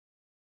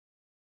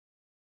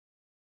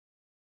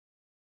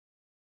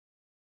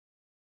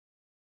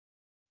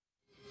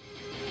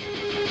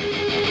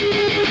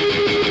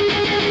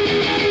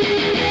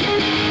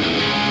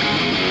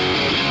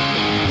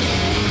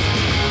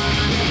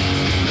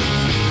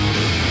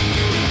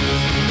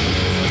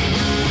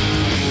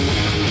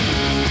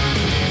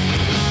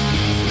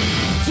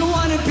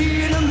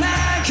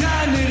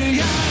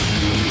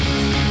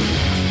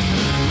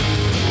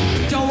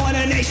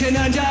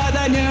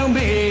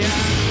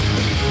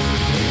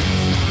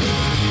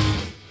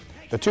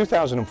The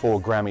 2004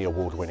 Grammy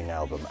Award-winning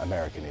album,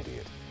 American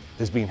Idiot,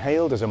 has been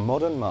hailed as a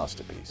modern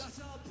masterpiece,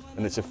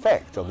 and its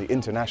effect on the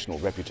international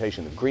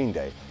reputation of Green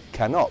Day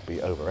cannot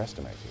be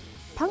overestimated.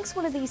 Punk's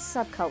one of these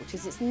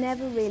subcultures, it's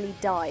never really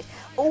died,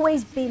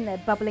 always been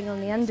there bubbling on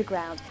the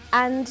underground,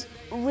 and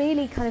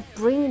really kind of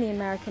bringing the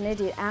American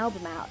Idiot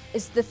album out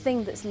is the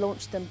thing that's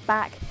launched them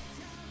back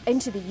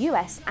into the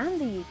US and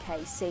the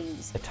UK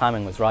scenes. The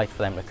timing was right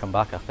for them to come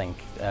back, I think,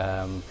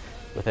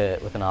 with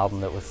an album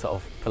that was sort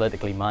of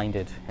politically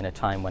minded in a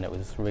time when it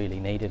was really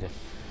needed. It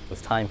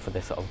was time for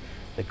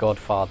the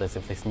godfathers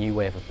of this new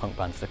wave of punk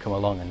bands to come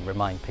along and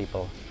remind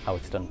people how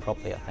it's done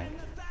properly, I think.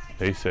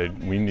 They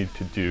said, we need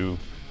to do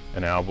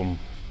an album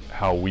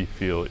how we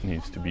feel it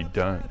needs to be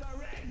done.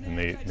 And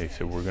they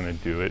said, we're going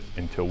to do it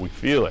until we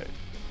feel it.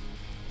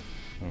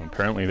 And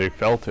apparently they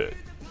felt it.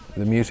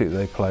 The music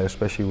they play,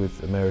 especially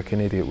with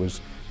American Idiot,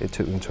 it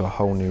took them to a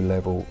whole new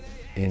level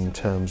in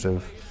terms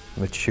of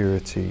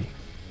maturity,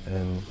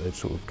 and they'd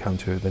sort of come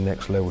to the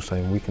next level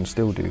saying, we can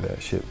still do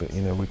that shit, but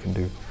you know, we can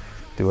do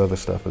other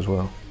stuff as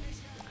well.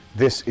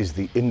 This is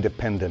the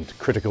independent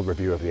critical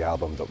review of the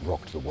album that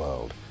rocked the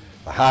world.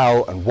 The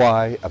how and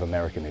why of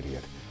American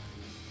Idiot,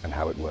 and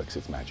how it works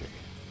its magic.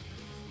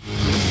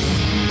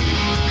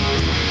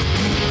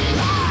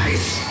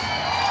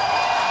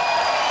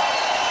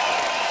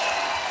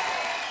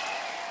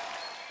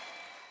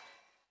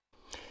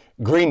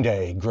 Green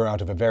Day grew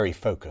out of a very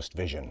focused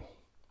vision.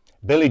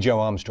 Billie Joe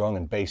Armstrong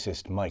and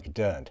bassist Mike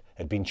Dirnt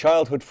had been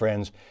childhood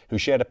friends who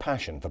shared a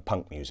passion for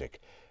punk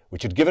music,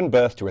 which had given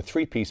birth to a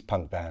three-piece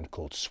punk band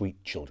called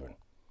Sweet Children.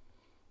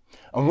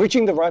 On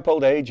reaching the ripe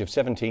old age of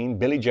 17,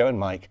 Billie Joe and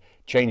Mike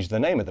changed the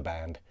name of the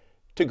band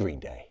to Green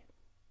Day.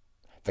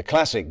 The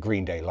classic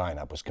Green Day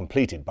lineup was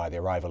completed by the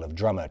arrival of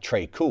drummer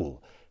Tré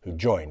Cool, who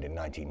joined in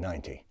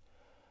 1990.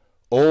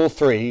 All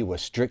three were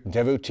strict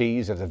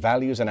devotees of the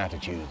values and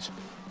attitudes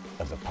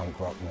of the punk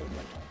rock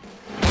movement.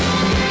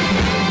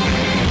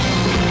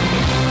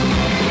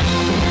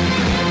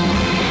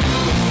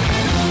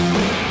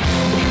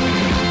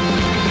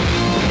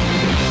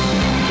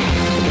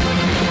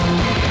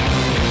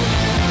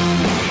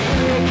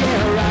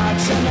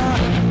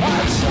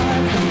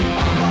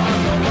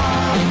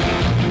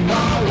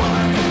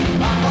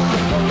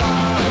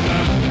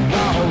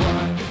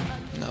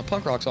 No,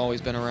 punk rock's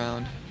always been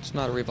around. It's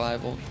not a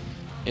revival.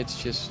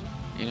 It's just,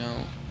 you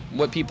know,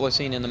 what people are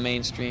seeing in the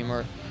mainstream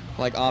are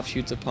like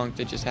offshoots of punk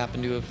that just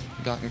happen to have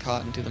gotten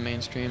caught into the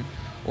mainstream,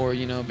 or,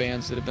 you know,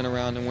 bands that have been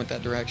around and went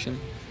that direction.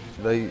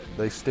 They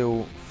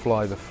still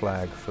fly the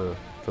flag for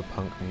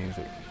punk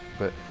music,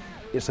 but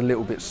it's a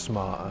little bit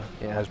smarter.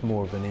 It has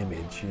more of an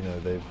image, you know,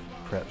 they've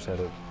perhaps had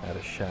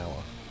a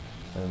shower,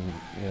 and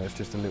you know, it's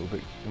just a little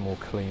bit more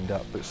cleaned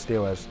up, but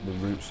still has the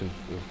roots of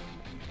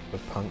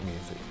punk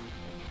music.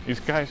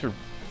 These guys are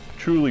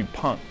truly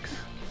punks.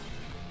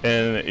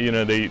 And you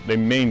know, they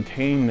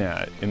maintain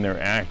that in their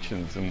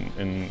actions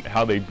and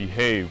how they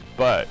behave,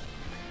 but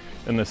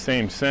in the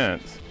same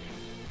sense,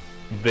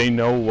 they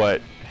know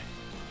what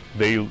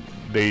they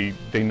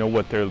know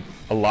what they're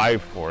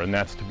alive for, and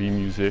that's to be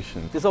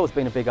musicians. There's always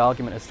been a big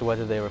argument as to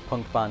whether they were a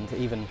punk band,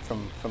 even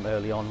from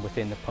early on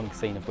within the punk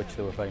scene, of which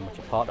they were very much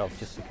a part of,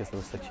 just because they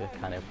were such a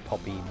kind of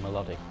poppy,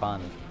 melodic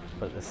band.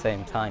 But at the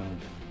same time,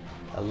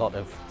 a lot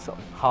of sort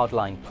of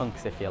hardline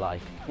punks, if you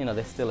like, you know,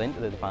 they're still into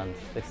the band,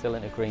 they're still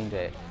into Green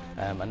Day,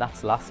 and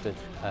that's lasted.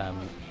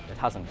 It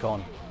hasn't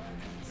gone.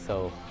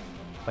 So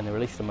when they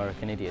released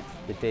American Idiot,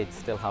 they did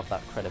still have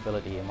that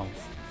credibility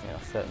amongst, you know,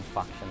 certain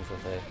factions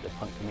of the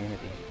punk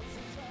community.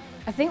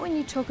 I think when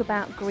you talk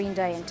about Green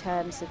Day in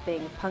terms of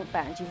being a punk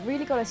band, you've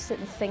really got to sit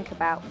and think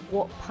about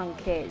what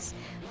punk is.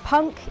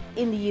 Punk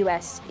in the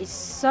US is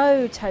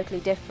so totally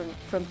different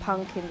from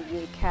punk in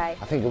the UK.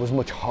 I think it was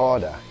much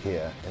harder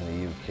here in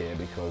the UK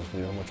because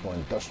we were much more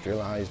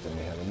industrialised and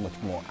we had a much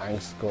more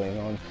angst going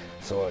on.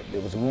 So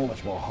it was a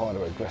much more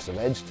harder, aggressive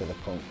edge to the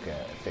punk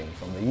thing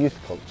from the youth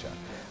culture.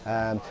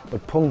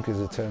 But punk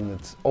is a term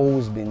that's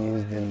always been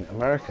used in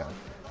America.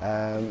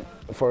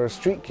 For a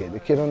street kid, a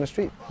kid on the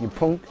street, you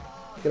punk.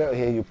 Get out of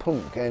here, you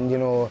punk. And you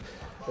know,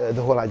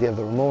 the whole idea of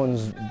the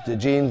Ramones, the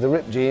jeans, the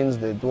ripped jeans,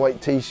 the white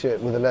t-shirt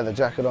with a leather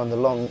jacket on, the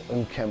long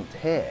unkempt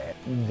hair,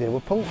 they were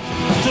punk. 24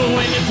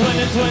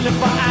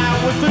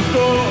 hours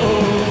ago,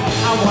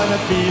 I wanna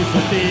be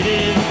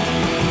sedated.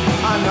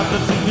 I'm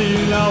nothing to do,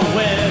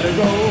 nowhere to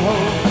go.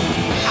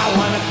 I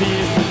wanna be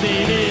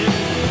sedated.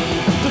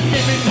 Just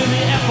get me to the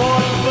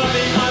airport, put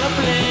me on a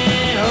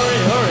plane. Hurry,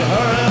 hurry,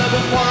 hurry,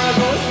 before I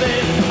go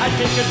insane. I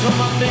can't control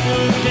my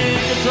fingers,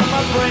 can't control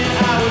my brain.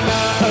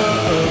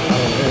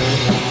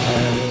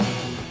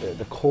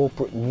 The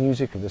corporate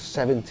music of the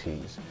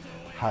 70s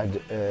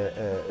had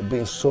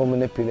been so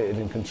manipulated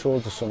and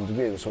controlled to some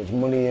degree, so much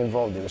money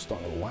involved. They were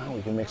starting to go, wow,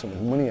 we can make so much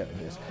money out of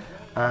this.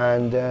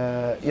 And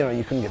you know,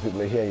 you couldn't get people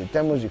to hear your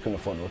demos, you couldn't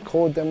afford to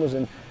record demos,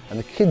 and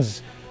the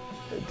kids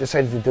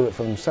decided to do it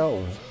for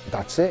themselves.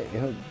 That's it,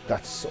 you know,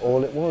 that's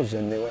all it was.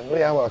 And they went, well,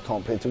 yeah, well, I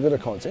can't play too good, I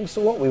can't sing,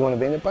 so what, we want to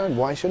be in a band,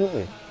 why shouldn't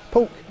we?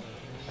 Punk.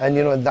 And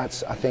you know, I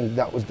think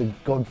that was the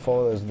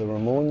godfathers, the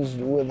Ramones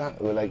were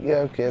that. We're like, yeah,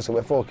 okay, so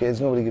we're 4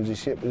 kids, nobody gives a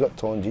shit, we got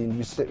torn jeans,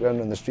 we sit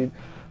around on the street,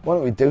 why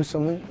don't we do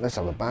something? Let's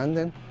have a band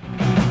then.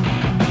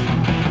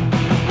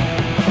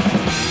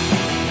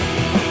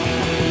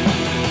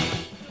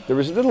 There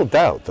is little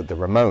doubt that the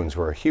Ramones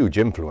were a huge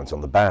influence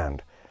on the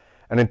band.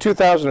 And in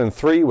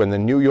 2003, when the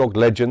New York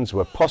Legends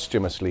were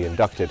posthumously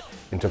inducted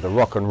into the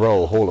Rock and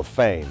Roll Hall of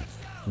Fame,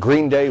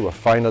 Green Day were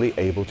finally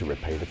able to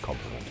repay the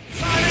compliment.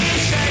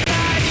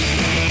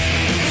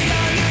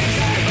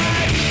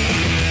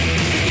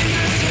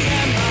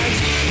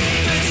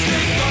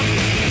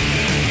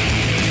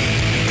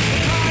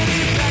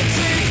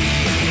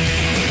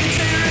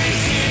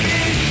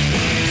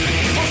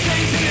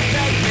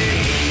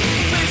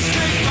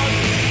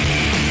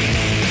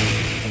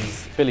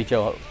 Billy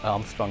Joe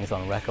Armstrong is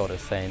on record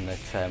as saying that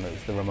it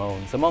was the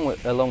Ramones,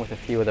 along with a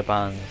few other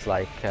bands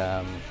like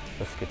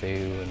Husker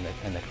Du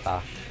and the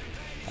Clash.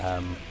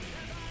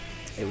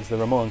 It was the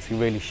Ramones who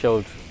really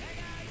showed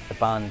the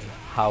band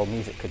how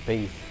music could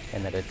be,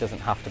 in that it doesn't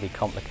have to be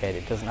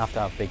complicated, it doesn't have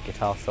to have big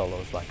guitar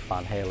solos like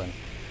Van Halen.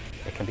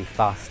 It can be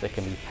fast, it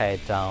can be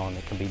pared down,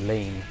 it can be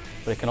lean,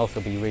 but it can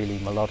also be really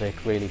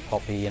melodic, really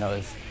poppy, you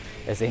know,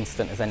 as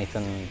instant as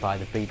anything by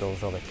the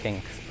Beatles or the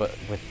Kinks, but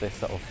with this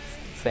sort of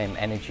same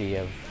energy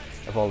of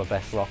all the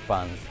best rock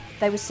bands.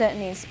 They were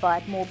certainly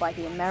inspired more by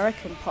the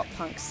American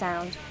pop-punk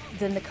sound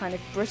than the kind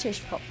of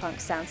British pop-punk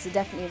sound, so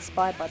definitely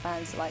inspired by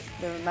bands like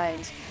the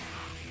Ramones.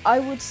 I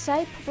would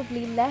say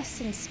probably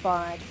less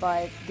inspired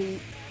by the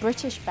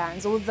British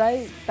bands,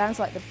 although bands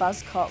like the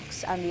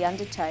Buzzcocks and the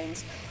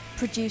Undertones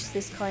produced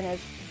this kind of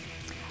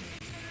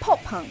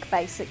pop-punk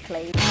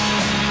basically.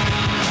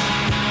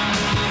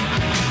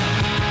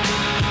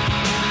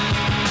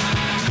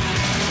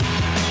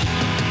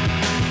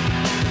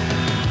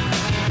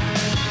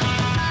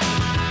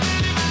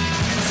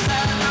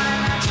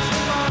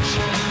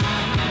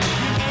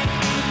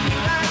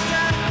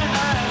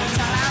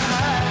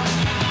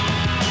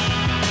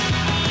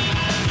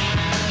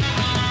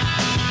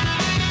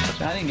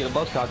 I didn't get a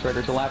Buzzcocks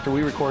record till after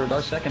we recorded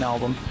our second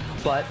album,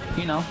 but,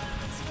 you know,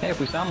 hey, if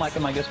we sound like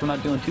them, I guess we're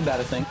not doing too bad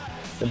a thing.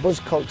 The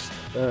Buzzcocks,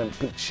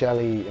 Pete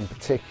Shelley in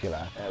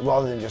particular,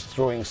 rather than just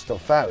throwing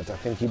stuff out, I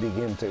think he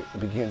began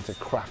to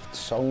craft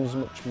songs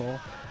much more.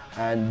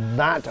 And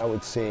that, I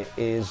would say,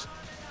 is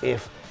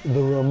if the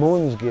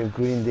Ramones gave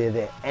Green Day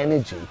their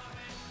energy,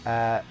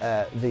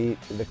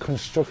 the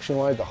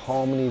construction-wise, the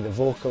harmony, the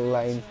vocal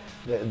line,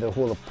 the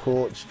whole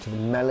approach to the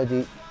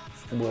melody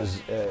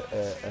was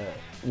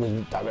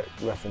with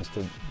direct reference to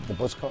the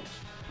Buzzcocks.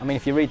 I mean,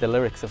 if you read the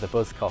lyrics of the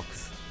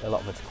Buzzcocks, a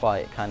lot of it's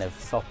quite kind of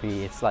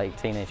soppy, it's like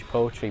teenage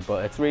poetry,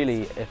 but it's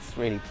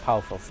really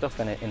powerful stuff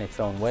in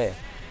its own way.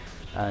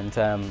 And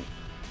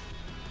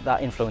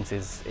that influence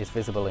is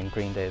visible in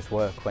Green Day's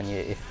work when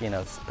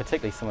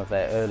particularly some of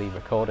their early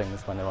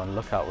recordings when they're on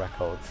Lookout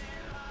Records,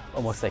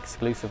 almost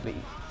exclusively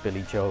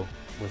Billy Joe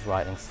was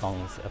writing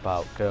songs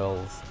about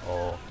girls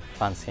or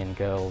fancying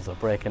girls or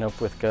breaking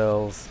up with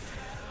girls,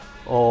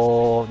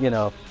 or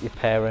your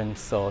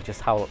parents, or just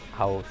how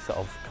sort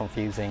of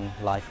confusing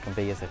life can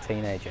be as a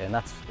teenager, and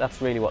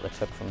that's really what they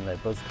took from the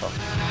Buzzcocks.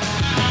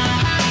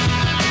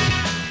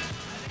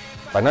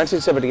 By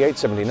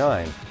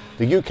 1978-79,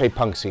 the UK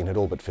punk scene had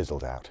all but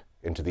fizzled out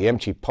into the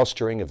empty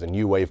posturing of the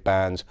new wave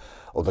bands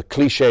or the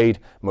cliched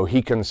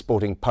Mohican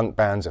sporting punk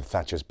bands of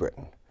Thatcher's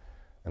Britain.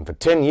 And for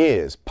 10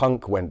 years,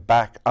 punk went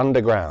back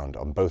underground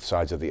on both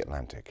sides of the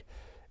Atlantic,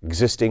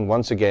 existing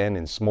once again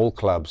in small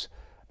clubs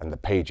and the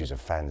pages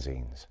of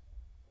fanzines.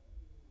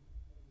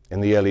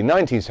 In the early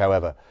 90s,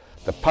 however,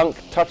 the punk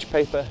touch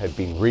paper had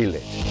been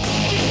relit.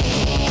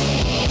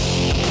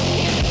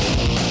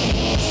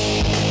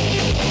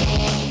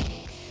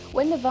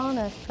 When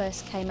Nirvana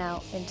first came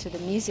out into the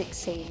music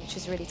scene, which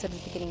was really sort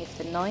of the beginning of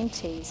the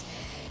 90s,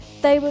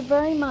 they were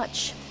very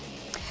much,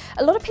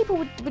 a lot of people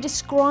were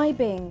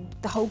describing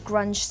the whole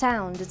grunge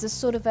sound as a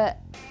sort of a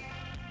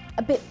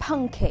bit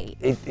punky.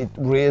 It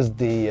raised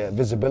the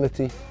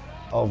visibility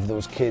of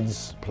those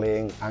kids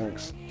playing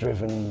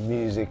angst-driven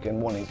music and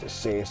wanting to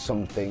say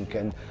something,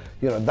 and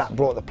that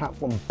brought the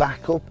platform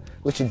back up,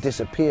 which had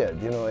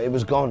disappeared. It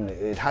was gone,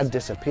 it had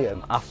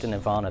disappeared. After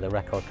Nirvana, the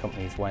record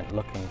companies went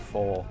looking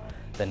for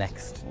the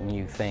next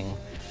new thing,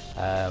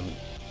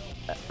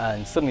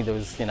 and suddenly there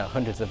was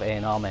hundreds of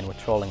A&R men were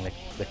trawling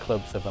the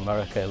clubs of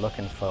America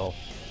looking for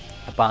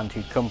a band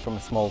who'd come from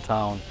a small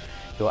town,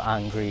 who were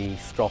angry,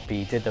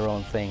 stroppy, did their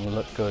own thing,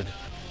 looked good.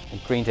 And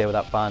Green Day were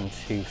that band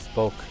who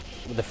spoke,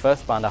 the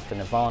first band after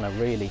Nirvana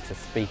really to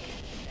speak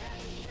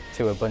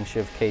to a bunch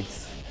of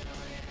kids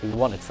who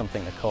wanted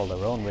something to call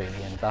their own,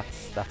 really, and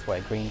that's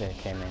where Green Day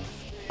came in.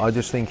 I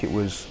just think it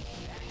was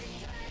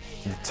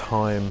the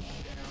time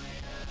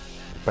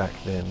back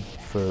then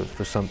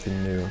for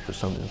something new and for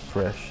something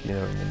fresh, in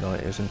the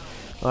 90s, and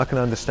I can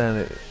understand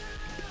it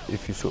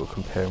if you sort of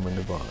compare them with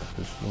Nirvana,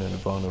 because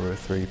Nirvana were a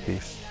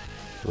three-piece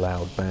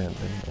loud band,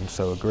 and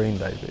so are Green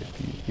Day, but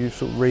if you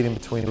sort of read in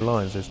between the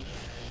lines,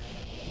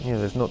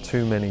 there's not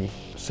too many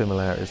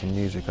similarities in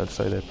music. I'd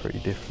say they're pretty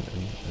different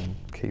and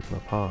keep them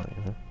apart,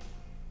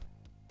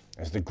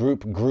 As the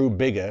group grew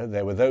bigger,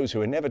 there were those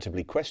who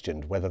inevitably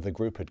questioned whether the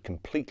group had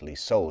completely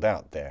sold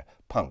out their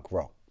punk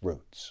rock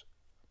roots.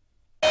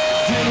 The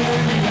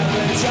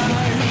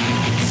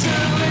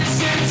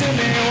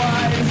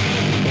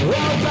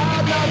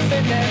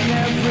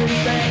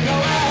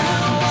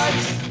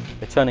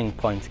turning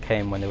point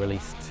came when they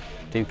released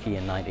Dookie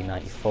in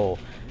 1994.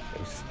 It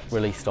was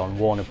released on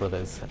Warner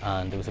Brothers,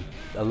 and there was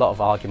a lot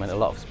of argument, a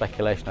lot of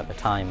speculation at the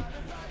time.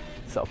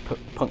 The sort of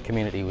punk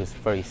community was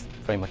very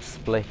much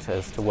split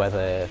as to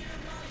whether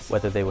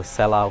they were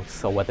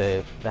sellouts or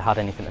whether they had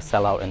anything to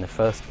sell out in the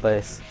first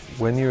place.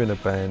 When you're in a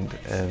band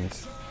and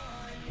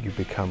you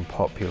become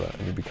popular,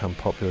 and you become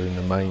popular in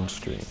the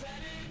mainstream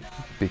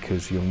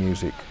because your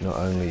music not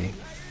only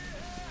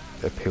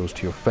appeals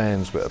to your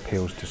fans but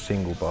appeals to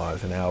single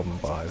buyers and album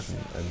buyers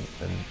and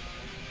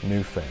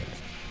new fans.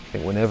 I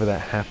think whenever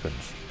that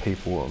happens,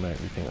 people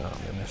automatically think, oh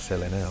man, they're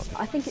selling out.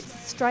 I think it's a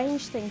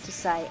strange thing to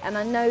say, and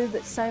I know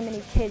that so many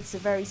kids are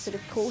very sort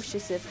of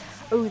cautious of,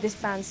 oh, this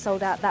band's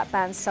sold out, that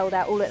band's sold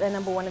out, all at their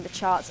 #1 in the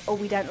charts, or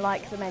we don't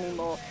like them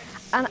anymore.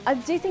 And I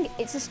do think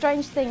it's a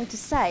strange thing to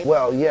say.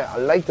 Well, yeah, I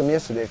liked them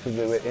yesterday because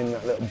they were in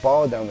that little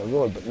bar down the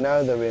road, but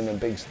now they're in a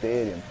big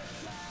stadium.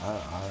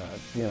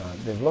 You know,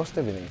 they've lost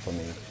everything for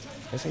me.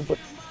 I say, but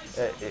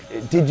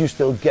did you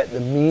still get the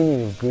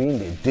meaning of Green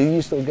Day? Do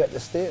you still get the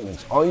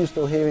statements? Are you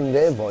still hearing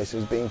their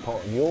voices being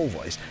part of your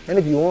voice? And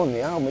if you own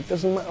the album, it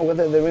doesn't matter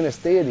whether they're in a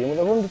stadium with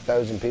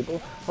 100,000 people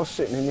or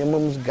sitting in your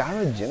mum's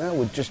garage, you know,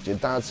 with just your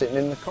dad sitting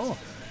in the car.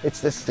 It's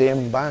the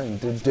same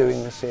band, they're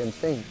doing the same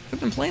thing.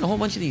 I've been playing a whole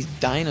bunch of these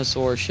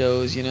dinosaur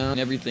shows, you know, and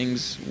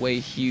everything's way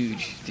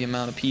huge. The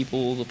amount of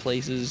people, the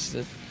places,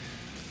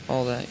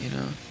 all that, you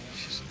know.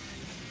 It's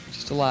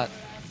just a lot.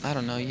 I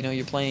don't know, you know,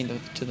 you're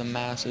playing to the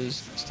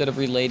masses instead of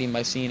relating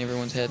by seeing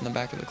everyone's head in the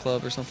back of the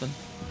club or something.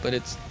 But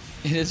it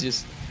is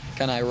just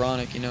kind of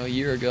ironic, you know. A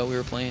year ago we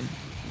were playing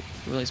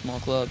really small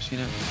clubs, you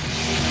know.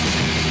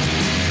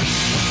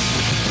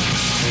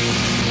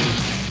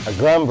 A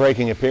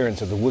groundbreaking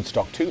appearance at the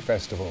Woodstock 2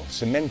 Festival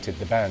cemented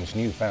the band's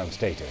newfound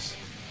status,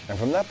 and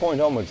from that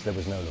point onwards there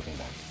was no looking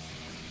back.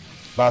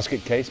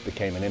 Basket Case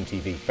became an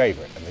MTV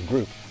favourite, and the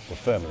group were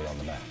firmly on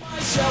the map.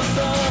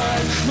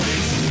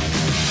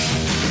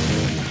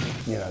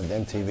 You know, the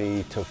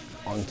MTV took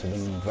onto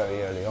them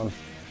very early on,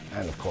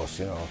 and of course,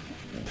 you know,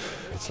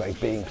 it's like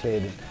being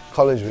played in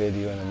college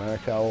radio in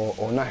America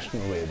or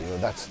national radio.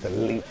 That's the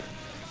leap.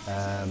 You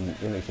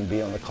know, you can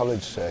be on the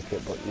college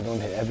circuit, but you don't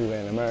hit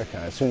everywhere in America.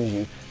 As soon as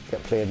you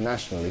get played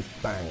nationally,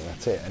 bang,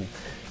 that's it. And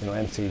you know,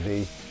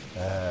 MTV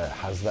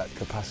has that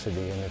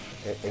capacity, and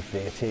if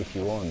they take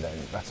you on, then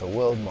that's a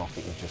world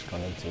market you've just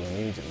gone into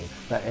immediately.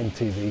 That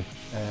MTV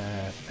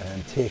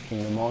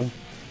taking them on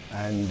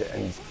and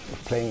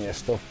playing their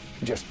stuff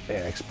just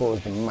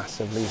exposed them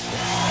massively.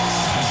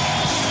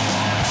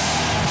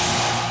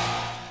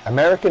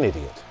 American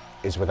Idiot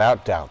is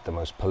without doubt the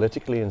most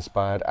politically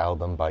inspired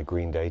album by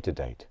Green Day to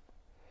date.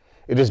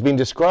 It has been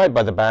described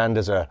by the band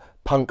as a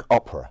punk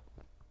opera,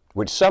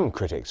 which some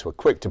critics were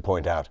quick to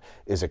point out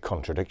is a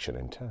contradiction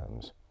in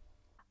terms.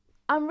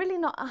 I'm really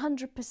not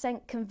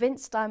 100%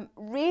 convinced I'm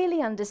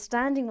really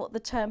understanding what the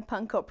term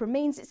punk opera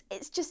means.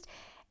 It's just,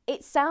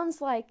 it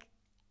sounds like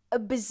a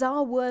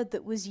bizarre word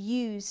that was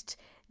used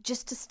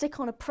just to stick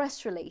on a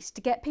press release, to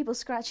get people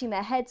scratching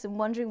their heads and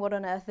wondering what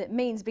on earth it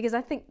means, because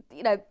I think,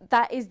 you know,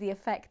 that is the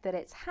effect that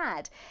it's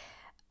had.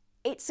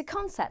 It's a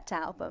concept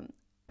album.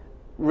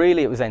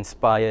 Really, it was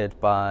inspired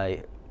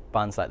by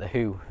bands like The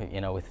Who, you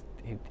know,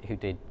 who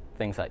did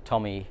things like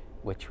Tommy,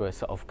 which were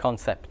sort of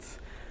concepts,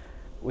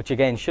 which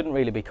again shouldn't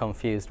really be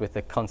confused with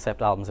the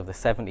concept albums of the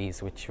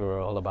 70s, which were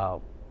all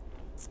about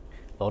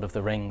Lord of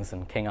the Rings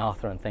and King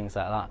Arthur and things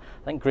like that.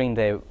 I think Green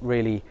Day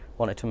really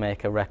wanted to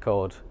make a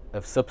record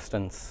of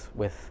substance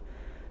with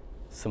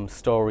some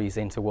stories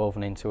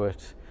interwoven into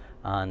it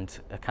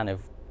and a kind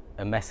of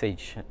a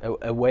message,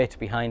 a weight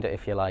behind it,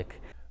 if you like.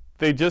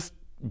 They just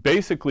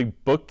basically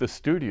booked the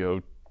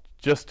studio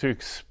just to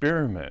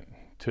experiment,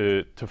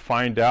 to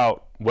find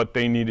out what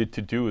they needed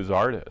to do as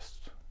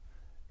artists.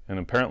 And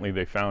apparently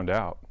they found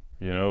out.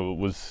 You know, it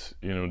was,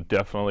 you know,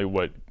 definitely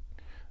what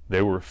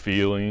they were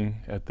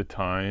feeling at the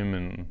time,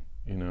 and,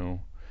 you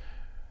know,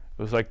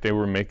 it was like they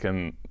were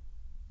making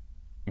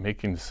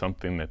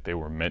something that they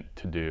were meant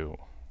to do.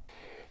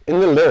 In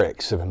the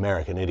lyrics of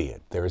American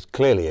Idiot, there is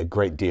clearly a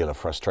great deal of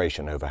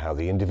frustration over how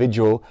the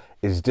individual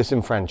is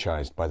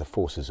disenfranchised by the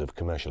forces of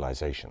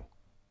commercialization.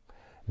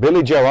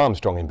 Billy Joe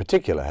Armstrong in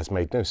particular has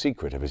made no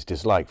secret of his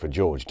dislike for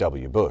George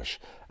W. Bush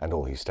and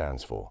all he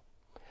stands for.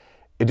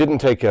 It didn't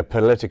take a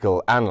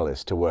political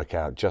analyst to work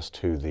out just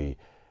who the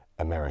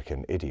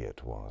American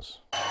Idiot was.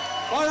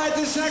 All right,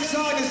 this next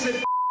song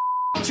is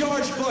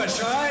George Bush,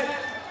 all right?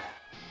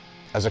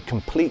 As a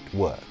complete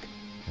work,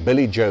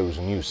 Billy Joe's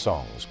new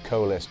songs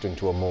coalesced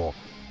into a more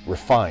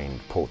refined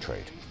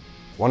portrait,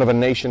 one of a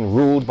nation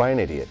ruled by an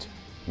idiot,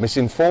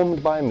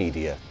 misinformed by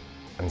media,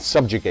 and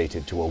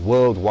subjugated to a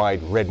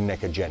worldwide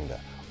redneck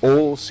agenda,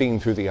 all seen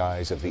through the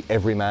eyes of the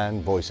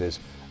everyman voices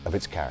of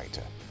its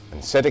character,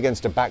 and set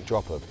against a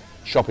backdrop of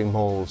shopping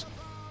malls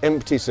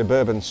Empty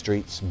suburban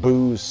streets,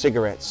 booze,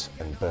 cigarettes,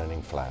 and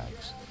burning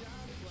flags.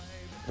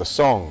 The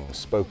song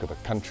spoke of a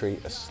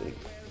country asleep,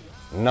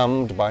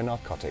 numbed by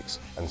narcotics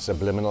and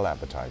subliminal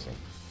advertising,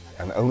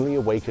 and only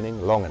awakening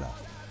long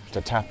enough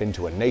to tap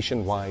into a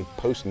nationwide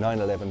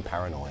post-9/11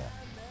 paranoia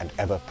and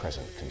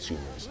ever-present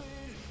consumerism.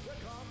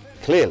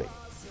 Clearly,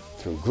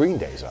 through Green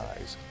Day's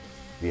eyes,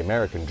 the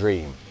American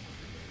dream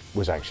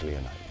was actually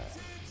a nightmare.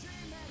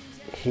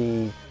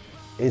 He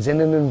is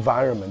in an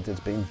environment that's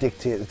being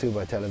dictated to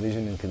by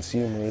television and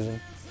consumerism.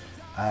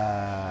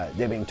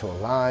 They're being told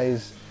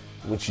lies,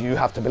 which you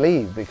have to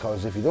believe,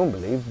 because if you don't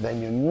believe,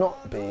 then you're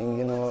not being,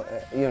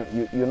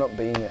 you're not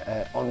being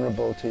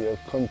honourable to your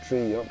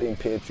country. You're not being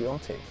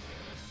patriotic.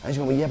 And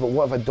you go, well, yeah, but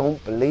what if I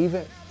don't believe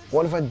it?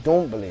 What if I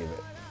don't believe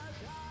it?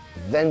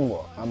 Then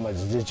what?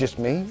 Is it just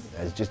me?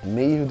 It's just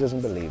me who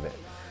doesn't believe it.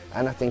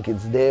 And I think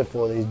it's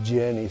therefore this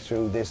journey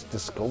through this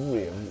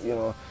discovery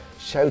of,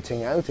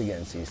 shouting out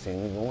against these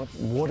things.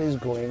 What is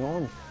going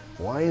on?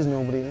 Why is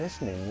nobody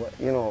listening?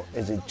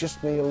 Is it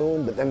just me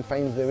alone? But then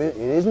finds it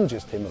isn't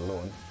just him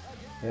alone.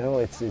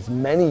 It's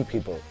many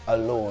people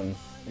alone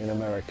in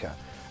America.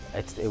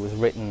 It was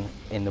written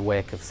in the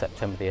wake of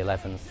September the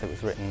 11th. It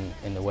was written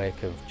in the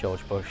wake of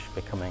George Bush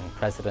becoming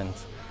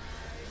president.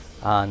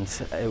 And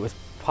it was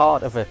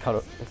part of a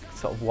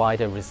sort of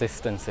wider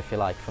resistance, if you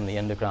like, from the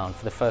underground.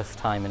 For the first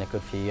time in a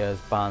good few years,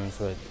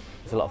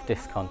 there's a lot of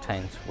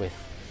discontent with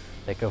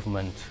the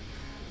government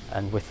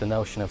and with the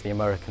notion of the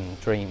American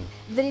dream.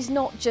 That is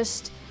not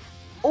just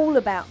all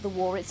about the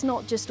war, it's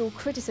not just all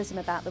criticism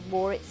about the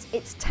war,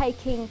 it's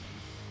taking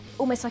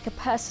almost like a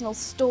personal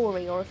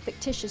story or a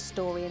fictitious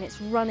story, and it's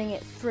running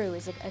it through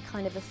as a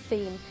kind of a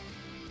theme,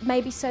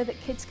 maybe so that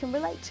kids can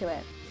relate to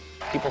it.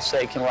 People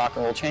say, can rock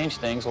and roll change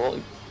things? Well,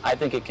 I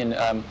think it can,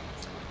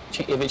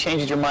 if it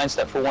changes your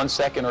mindset for 1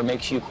 second or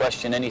makes you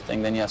question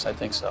anything, then yes, I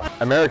think so.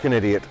 American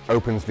Idiot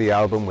opens the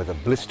album with a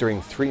blistering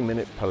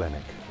 3-minute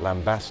polemic,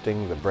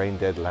 lambasting the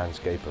brain-dead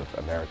landscape of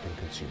American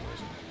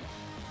consumerism.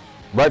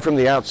 Right from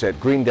the outset,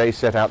 Green Day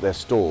set out their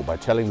stall by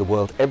telling the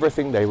world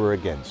everything they were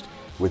against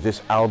with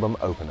this album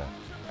opener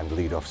and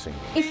lead-off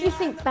single. If you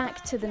think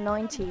back to the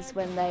 90s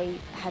when they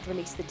had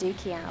released the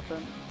Dookie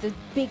album, the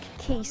big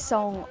key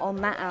song on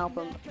that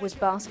album was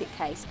Basket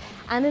Case.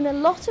 And in a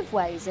lot of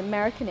ways,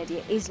 American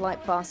Idiot is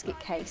like Basket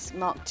Case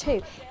Mark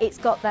II. It's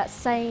got that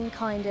same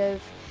kind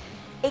of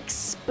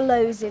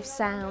explosive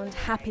sound,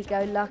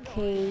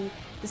 happy-go-lucky,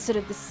 the sort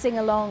of the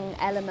sing-along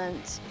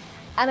element.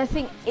 And I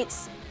think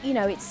it's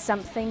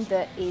something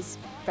that is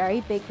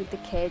very big with the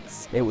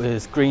kids. It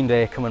was Green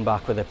Day coming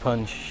back with a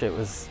punch. It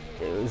was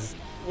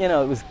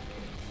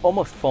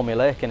almost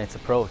formulaic in its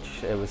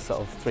approach. It was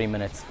sort of 3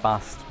 minutes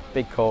fast,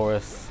 big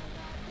chorus,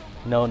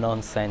 no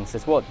nonsense.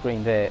 It's what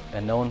Green Day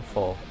are known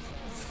for.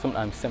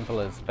 Sometimes simple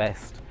as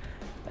best.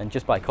 And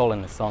just by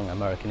calling the song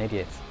American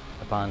Idiot,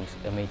 the band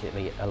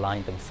immediately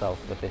aligned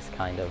themselves with this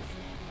kind of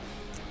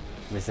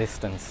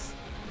resistance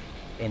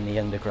in the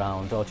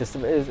underground, or just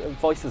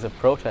voices of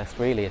protest,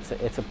 really.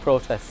 It's a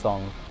protest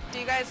song. Do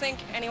you guys think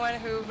anyone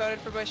who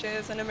voted for Bush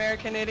is an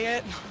American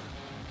idiot?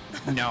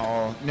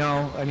 No,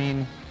 I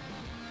mean,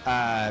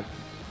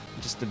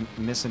 just a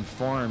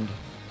misinformed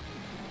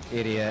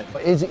idiot.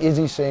 Is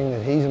he saying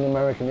that he's an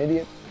American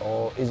idiot,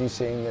 or is he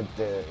saying that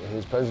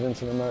his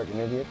president's an American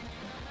idiot,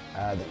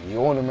 that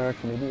you're an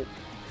American idiot?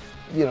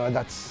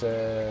 That's,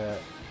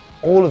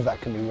 all of that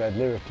can be read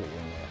lyrically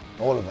in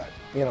there, all of that.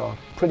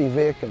 Pretty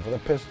vacant for the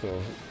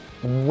Pistols.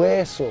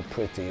 We're so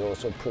pretty, or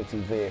so pretty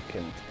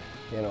vacant,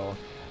 I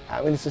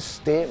mean, it's a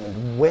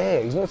statement.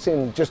 We're, he's not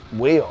saying just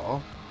we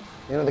are.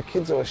 The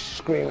kids are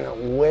screaming out,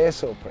 we're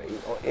so pretty.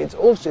 It's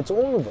all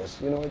of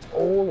us, it's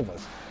all of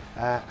us.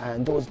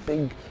 And those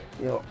big,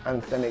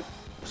 anthemic,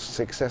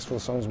 successful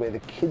songs where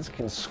the kids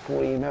can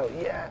scream out,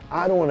 yeah,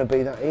 I don't want to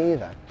be that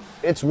either.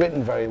 It's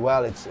written very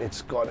well.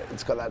 It's got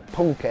that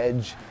punk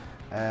edge.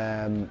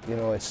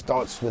 It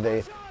starts with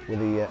the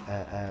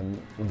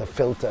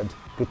filtered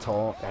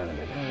guitar.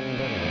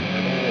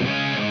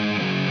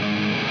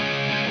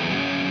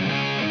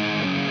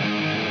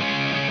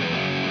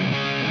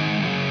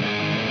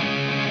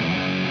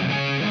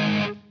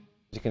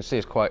 You can see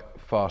it's quite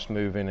fast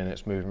moving and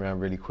it's moving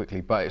around really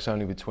quickly, but it's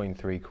only between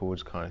 3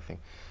 chords kind of thing.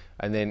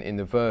 And then in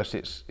the verse,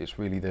 it's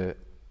really the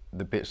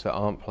bits that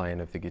aren't playing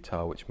of the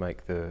guitar which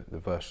make the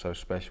verse so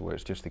special, where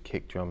it's just the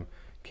kick drum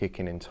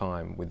kicking in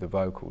time with the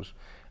vocals,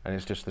 and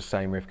it's just the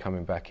same riff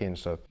coming back in.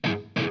 So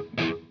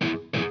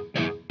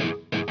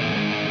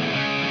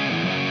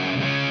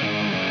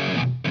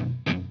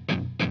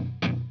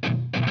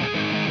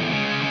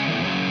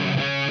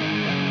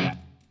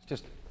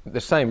just the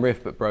same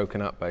riff but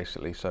broken up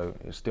basically, so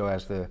it still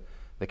has the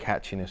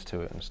catchiness to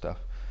it and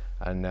stuff.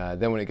 And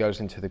then when it goes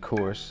into the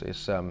chorus,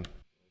 it's and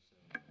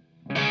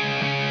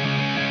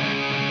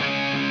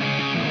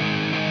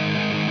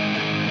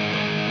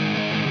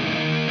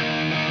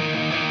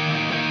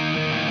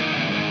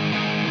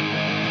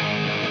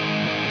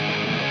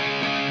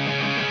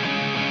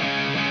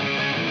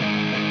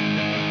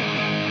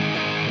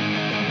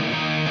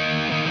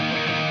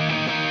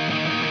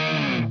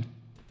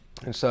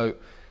so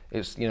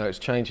It's, you know, it's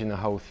changing the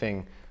whole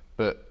thing,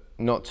 but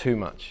not too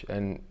much,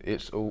 and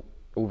it's all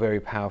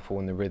very powerful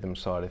on the rhythm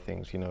side of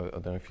things. You know, I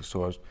don't know if you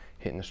saw, I was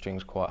hitting the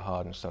strings quite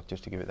hard and stuff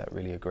just to give it that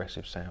really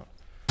aggressive sound.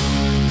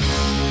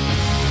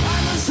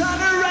 I'm the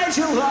son of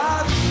Rachel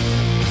Love.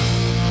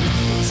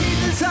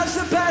 Jesus of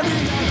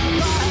Suburbia.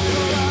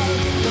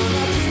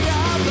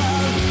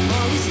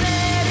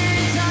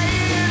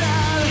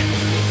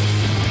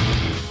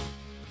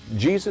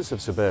 Jesus of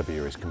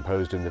Suburbia is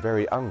composed in the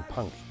very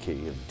un-punk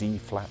key of D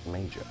flat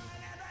major,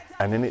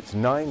 and in its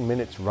 9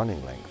 minutes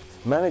running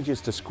length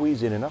manages to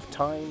squeeze in enough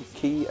time,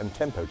 key and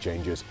tempo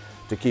changes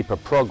to keep a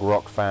prog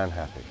rock fan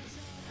happy.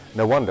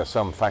 No wonder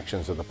some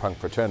factions of the punk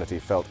fraternity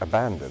felt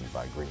abandoned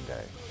by Green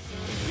Day.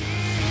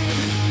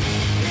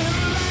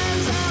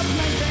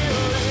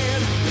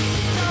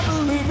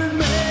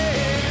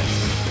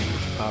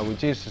 With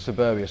Jesus of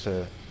Suburbia, it's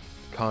a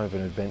kind of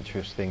an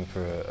adventurous thing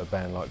for a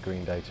band like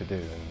Green Day to do,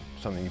 and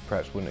something you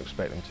perhaps wouldn't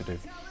expect them to do.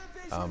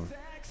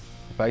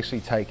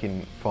 Basically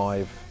taking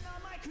 4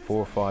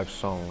 or 5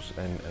 songs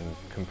and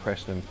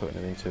compressing them,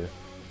 putting them into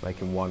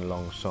making one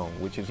long song,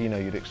 which is, you know,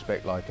 you'd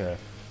expect like a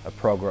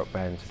prog rock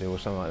band to do or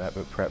something like that,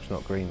 but perhaps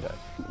not Green Day.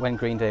 When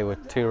Green Day were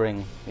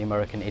touring the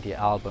American Idiot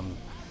album,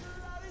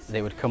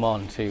 they would come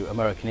on to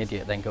American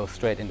Idiot, then go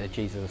straight into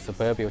Jesus of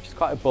Suburbia, which is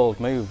quite a bold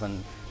move,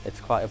 and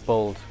it's quite a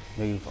bold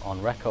move on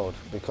record.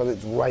 Because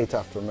it's right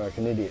after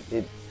American Idiot,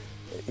 it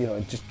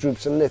just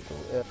droops a little.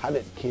 Had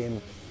it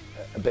came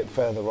a bit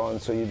further on,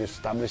 so you'd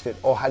established it,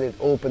 or had it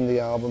opened the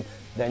album,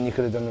 then you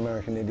could have done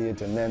American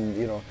Idiot, and then,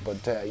 you know, but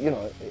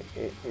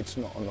it's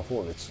not, on the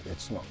whole,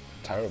 it's not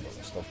terrible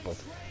and stuff, but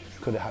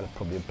could have had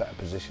probably a better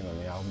position on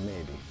the album,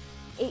 maybe.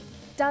 It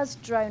does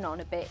drone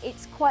on a bit.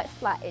 It's quite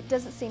flat. It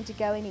doesn't seem to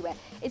go anywhere.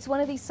 It's one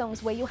of these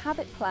songs where you'll have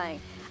it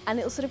playing, and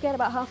it'll sort of get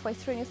about halfway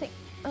through, and you'll think,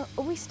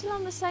 are we still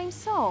on the same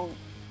song?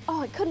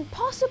 Oh, it couldn't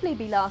possibly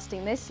be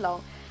lasting this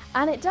long,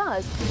 and it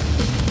does.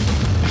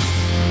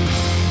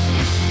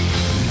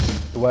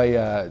 The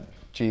way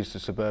Jesus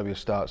of Suburbia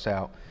starts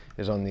out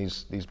is on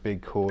these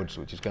big chords,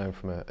 which is going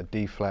from a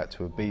D flat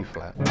to a B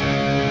flat.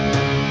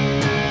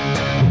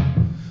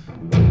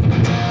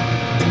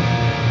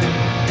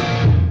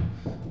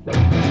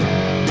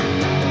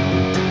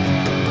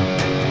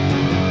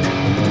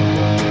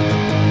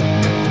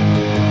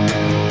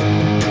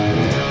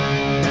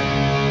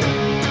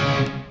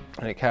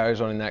 And it carries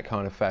on in that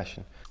kind of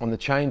fashion. On the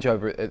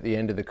changeover at the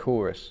end of the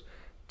chorus,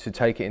 to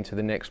take it into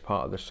the next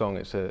part of the song,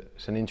 it's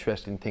an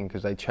interesting thing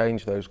because they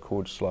change those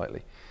chords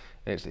slightly.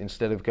 And it's,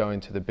 instead of going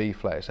to the B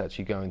flat, it's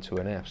actually going to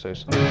an F. So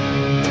it's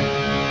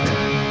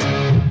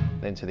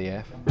then to the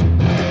F,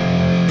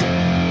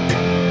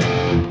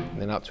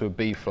 then up to a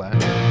B flat, A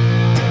flat.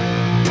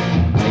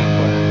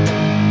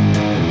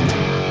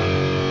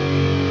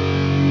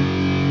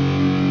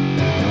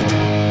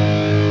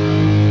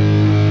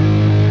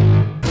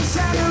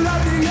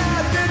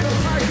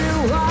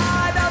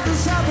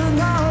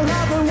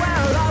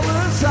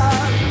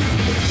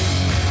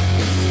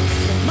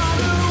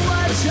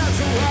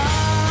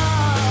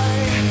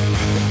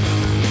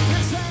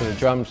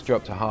 Drums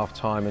drop to half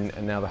time,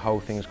 and now the whole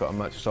thing's got a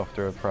much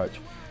softer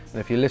approach. And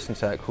if you listen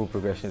to that chord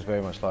progression, it's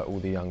very much like All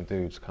the Young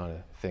Dudes kind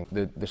of thing.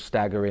 The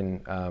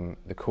staggering,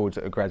 the chords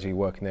that are gradually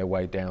working their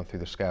way down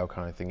through the scale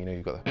kind of thing. You know,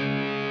 you've got the...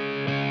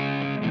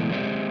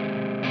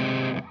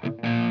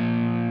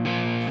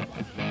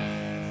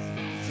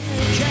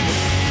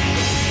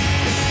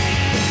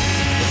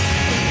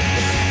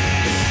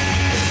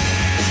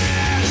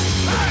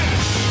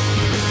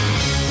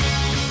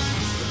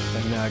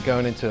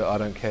 Going into I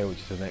Don't Care, which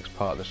is the next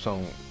part of the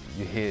song,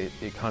 you hear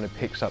it kind of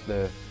picks up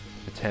the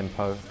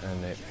tempo,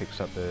 and it picks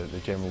up the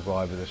general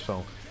vibe of the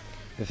song.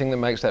 The thing that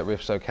makes that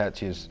riff so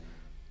catchy is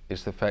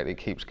the fact it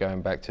keeps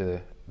going back to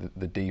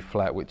the D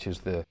flat, which is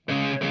and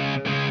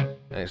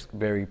it's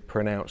very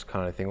pronounced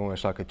kind of thing,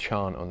 almost like a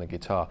chant on the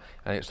guitar,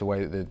 and it's the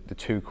way that the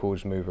 2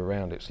 chords move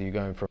around it. So you're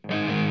going from,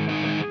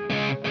 then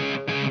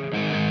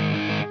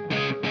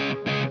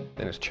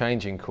it's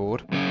changing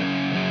chord,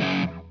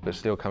 but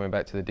still coming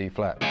back to the D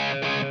flat.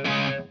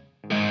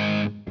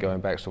 Going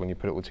back, so when you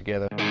put it all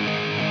together.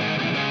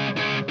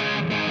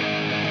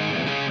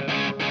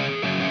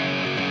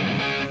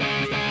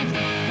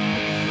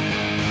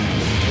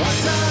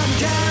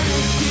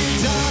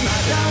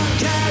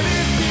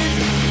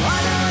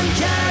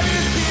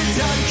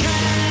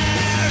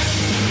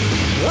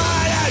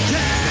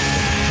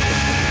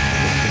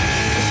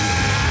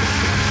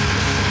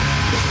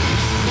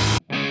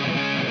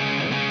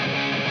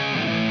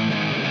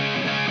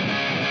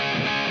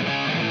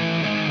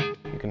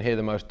 Hear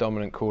the most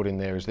dominant chord in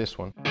there is this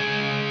one,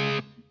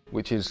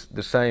 which is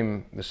the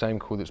same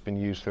chord that's been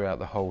used throughout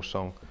the whole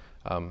song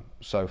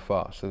so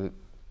far. So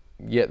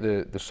yet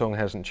the song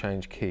hasn't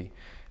changed key,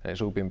 and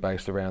it's all been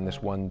based around this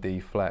one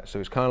D flat. So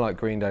it's kind of like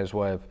Green Day's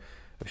way of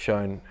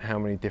showing how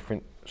many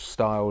different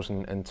styles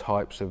and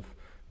types of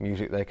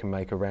music they can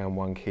make around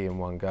one key and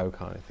one go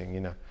kind of thing,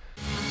 you know.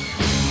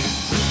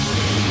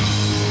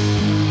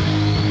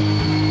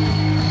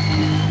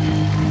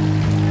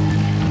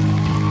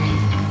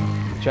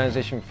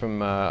 Transition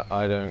from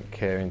I Don't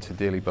Care into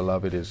Dearly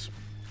Beloved is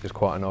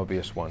quite an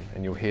obvious one,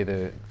 and you'll hear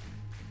the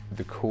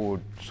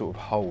chord sort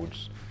of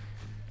holds,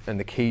 and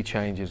the key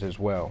changes as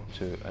well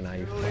to an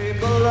A flat.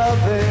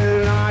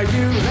 Beloved, are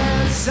you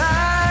listening?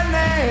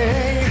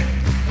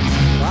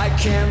 I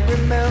can't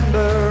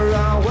remember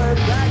a word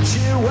that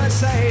you were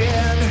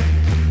saying.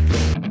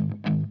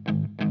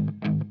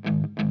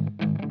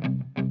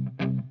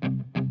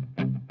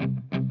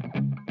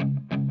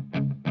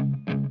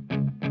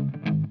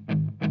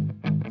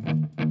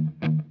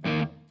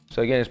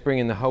 So again, it's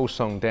bringing the whole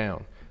song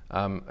down,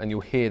 and you'll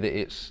hear that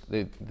it's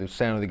the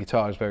sound of the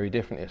guitar is very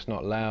different. It's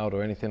not loud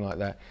or anything like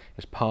that.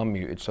 It's palm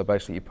muted, so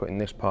basically you're putting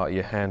this part of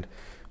your hand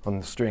on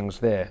the strings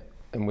there,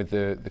 and with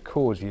the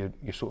chords you're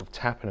sort of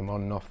tapping them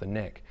on and off the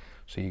neck,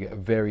 so you get a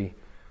very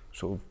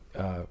sort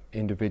of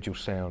individual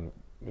sound,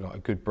 like a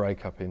good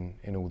breakup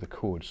in all the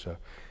chords. So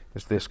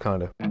there's this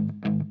kind of.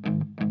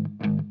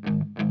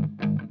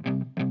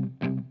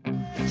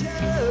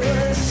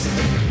 Yes,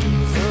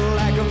 for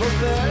lack of a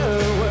better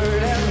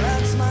word, and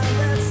that's my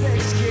best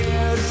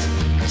excuse.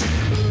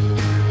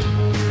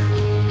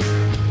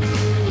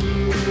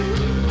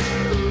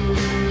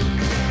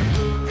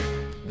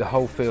 The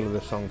whole feel of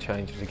the song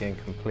changes again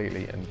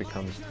completely and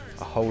becomes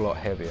a whole lot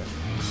heavier.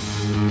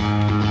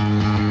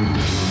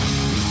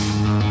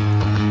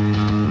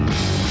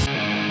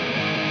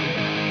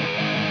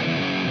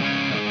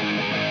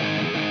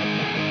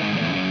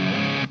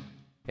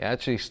 It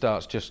actually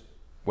starts just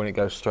when it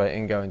goes straight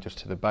in, going just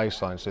to the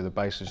bass line, so the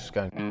bass is just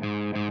going,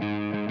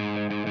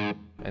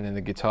 and then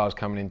the guitar's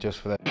coming in just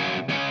for that,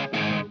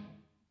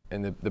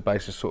 and the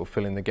bass is sort of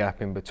filling the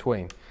gap in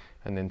between,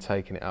 and then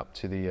taking it up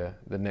to the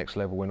next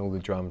level when all the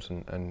drums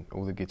and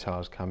all the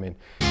guitars come in.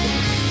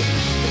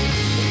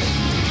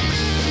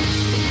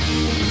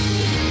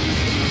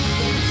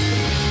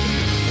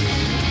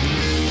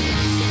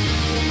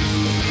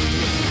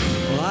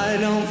 I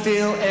don't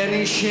feel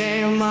any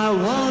shame, I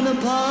won't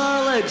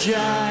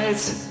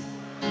apologize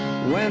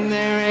when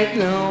there ain't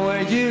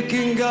nowhere you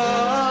can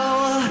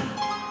go.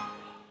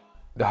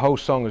 The whole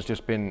song has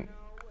just been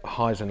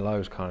highs and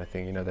lows kind of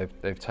thing, you know.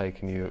 They've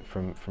taken you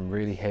from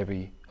really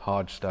heavy,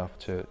 hard stuff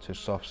to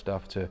soft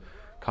stuff to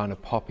kind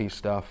of poppy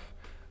stuff,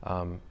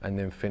 and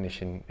then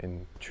finishing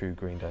in true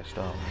Green Day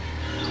style.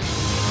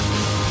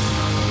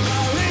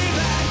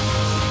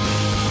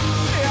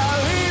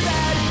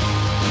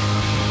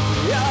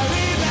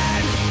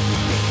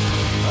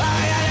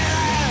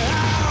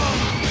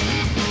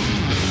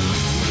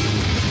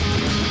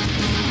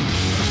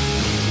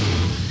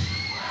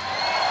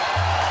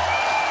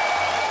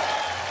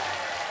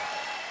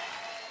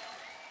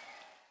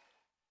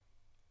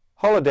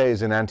 Holiday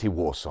is an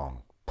anti-war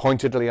song,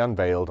 pointedly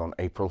unveiled on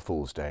April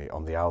Fool's Day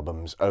on the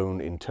album's own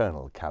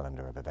internal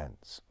calendar of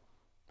events.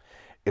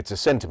 It's a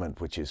sentiment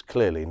which is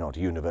clearly not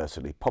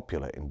universally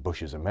popular in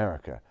Bush's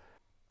America.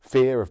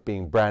 Fear of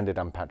being branded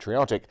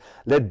unpatriotic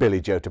led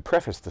Billie Joe to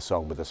preface the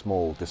song with a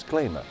small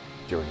disclaimer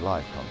during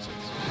live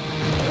concerts.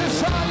 This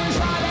song is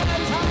not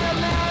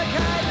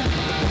anti-American,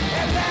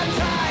 it's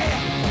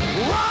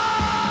anti-war!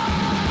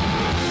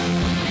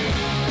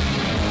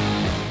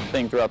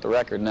 Thing throughout the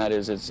record, and that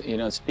is, it's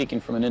speaking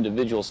from an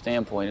individual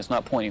standpoint. It's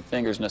not pointing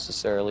fingers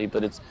necessarily,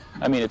 but it's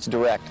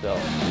direct though.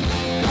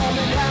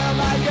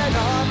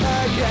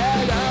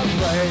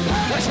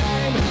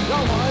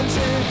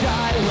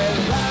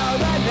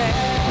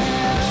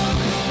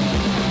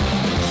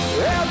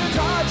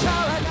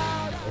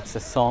 It's a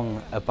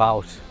song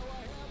about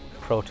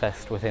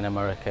protest within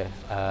America.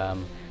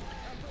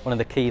 One of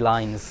the key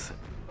lines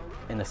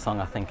in the song,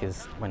 I think,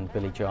 is when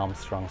Billie Joe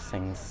Armstrong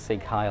sings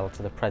 "Sieg Heil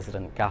to the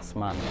President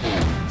Gasman."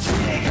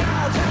 Sieg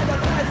Heil to the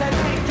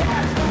President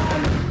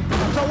Gasman,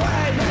 comes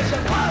away,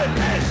 mission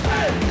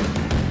punishment.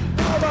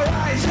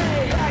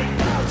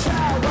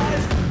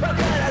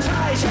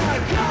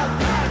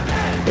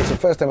 It's the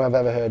first time I've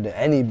ever heard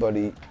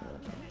anybody,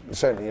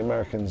 certainly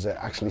Americans,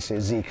 actually say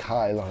Sieg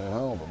Heil on an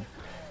album.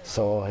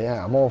 So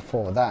yeah, I'm all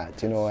for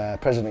that. You know,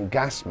 President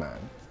Gasman,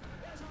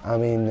 I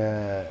mean,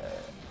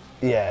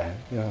 yeah,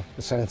 you know,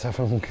 the senator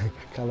from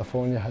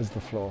California has the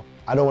floor.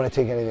 I don't want to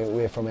take anything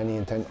away from Any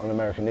Intent on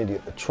American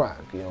Idiot, the track,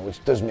 you know,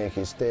 which does make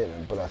his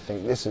statement, but I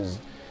think this is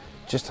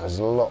just has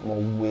a lot more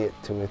weight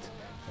to it.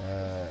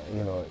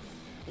 You know,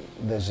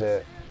 there's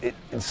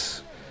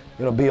it's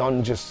you know,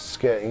 beyond just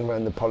skirting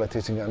around the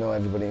politics. I know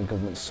everybody in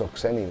government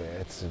sucks anyway.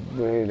 It's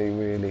really,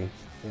 really,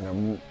 you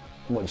know,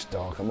 much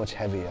darker, much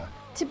heavier.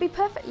 To be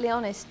perfectly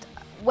honest,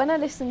 when I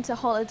listen to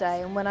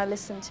Holiday and when I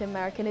listen to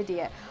American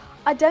Idiot,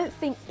 I don't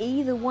think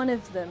either one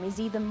of them is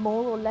either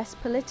more or less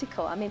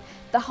political. I mean,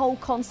 the whole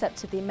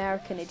concept of the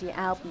American Idiot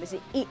album is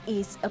it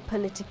is a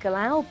political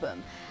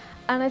album.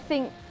 And I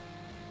think,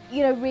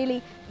 you know,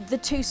 really, the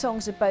two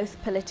songs are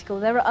both political.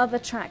 There are other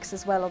tracks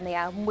as well on the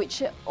album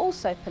which are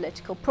also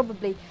political,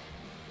 probably,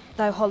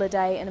 though,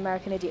 Holiday and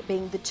American Idiot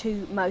being the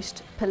two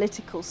most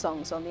political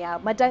songs on the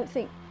album. I don't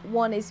think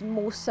one is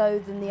more so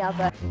than the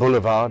other.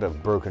 Boulevard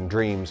of Broken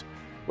Dreams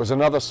was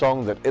another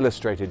song that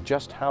illustrated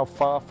just how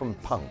far from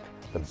punk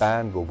the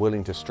band were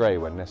willing to stray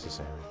when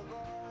necessary.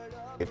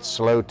 Its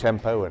slow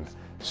tempo and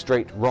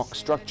straight rock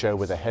structure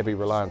with a heavy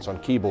reliance on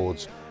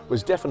keyboards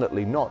was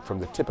definitely not from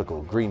the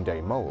typical Green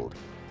Day mold,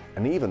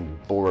 and even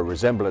bore a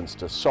resemblance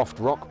to soft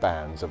rock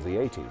bands of the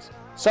 80s,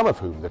 some of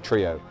whom the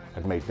trio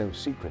had made no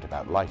secret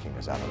about liking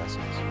as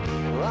adolescents.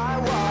 I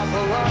walk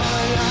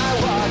alone, I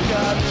walk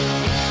up,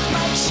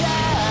 my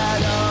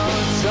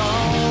shadow's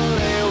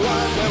only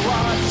one that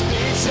walks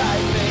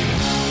beside me.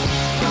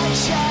 My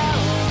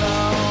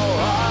shallow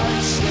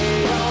heart's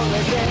the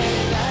only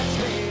thing that's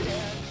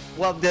beating.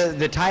 Well,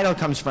 the title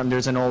comes from,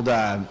 there's an old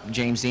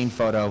James Dean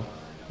photo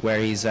where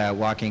he's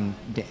walking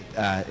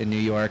in New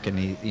York, and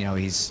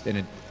he's in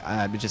a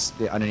just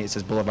underneath it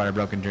says Boulevard of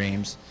Broken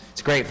Dreams.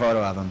 It's a great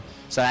photo of him.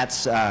 So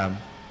that's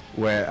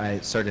where I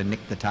sort of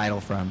nicked the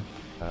title from.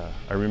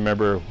 I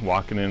remember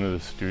walking into the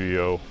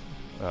studio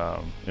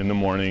in the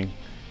morning,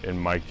 and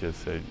Mike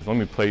just said, "Let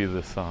me play you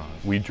this song."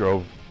 We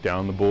drove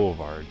down the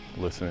boulevard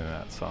listening to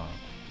that song.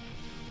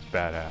 It's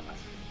badass.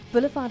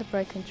 Boulevard of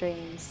Broken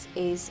Dreams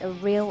is a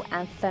real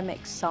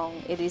anthemic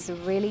song. It is a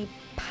really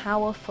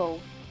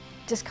powerful,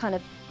 just kind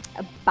of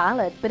a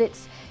ballad, but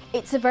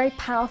it's a very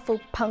powerful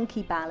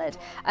punky ballad,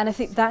 and I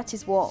think that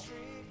is what,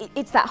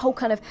 it's that whole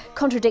kind of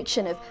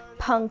contradiction of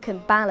punk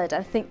and ballad.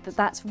 I think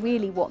that's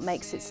really what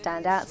makes it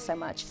stand out so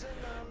much.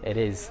 It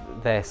is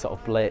their sort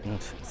of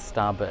blatant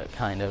stab at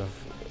kind of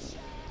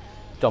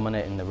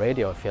dominating the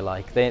radio, if you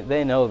like.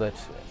 They know that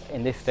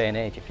in this day and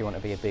age, if you want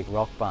to be a big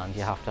rock band,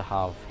 you have to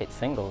have hit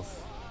singles.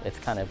 It's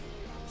kind of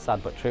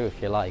sad but true, if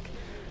you like.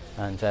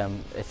 And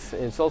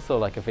it's also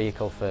like a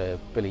vehicle for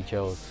Billy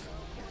Joe's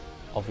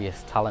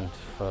obvious talent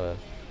for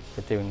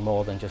doing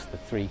more than just the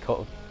three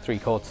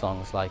chord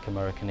songs like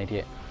American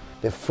Idiot.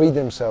 They've freed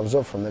themselves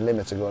up from the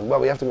limits of going,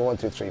 well, we have to go 1,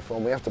 2, 3, 4,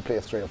 and we have to play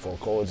 3 or 4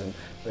 chords, and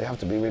they have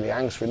to be really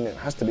angst-ridden. It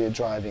has to be a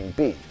driving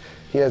beat.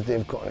 Here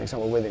they've got an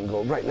example where they can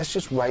go, right, let's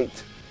just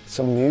write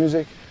some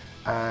music,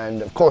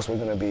 and of course we're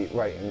going to be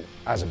writing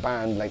as a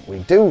band like we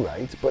do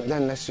write, but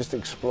then let's just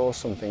explore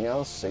something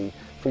else. See,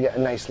 if we get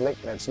a nice lick,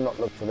 let's not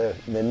look for the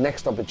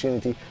next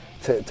opportunity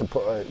to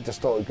put a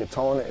distorted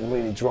guitar on it and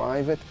really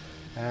drive it.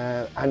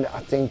 And I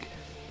think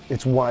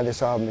it's why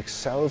this album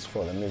excels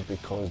for them, is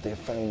because they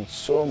found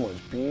so much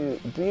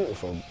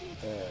beautiful,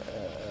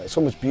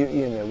 so much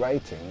beauty in their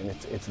writing, and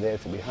it's there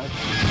to be had.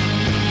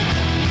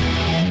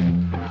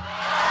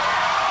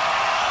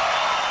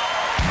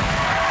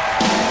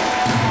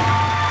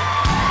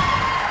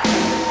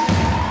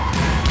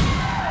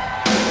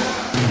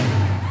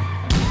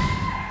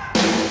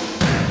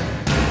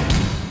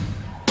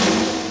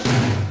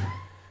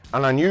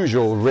 An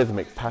unusual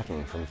rhythmic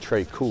pattern from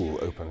Tré Cool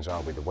opens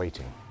Are We the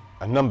Waiting,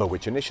 a number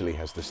which initially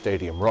has the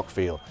stadium rock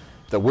feel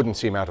that wouldn't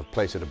seem out of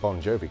place at a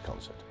Bon Jovi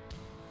concert.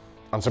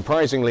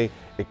 Unsurprisingly,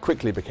 it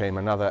quickly became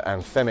another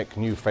anthemic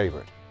new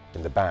favourite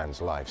in the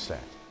band's live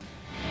set.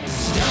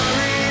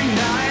 Starry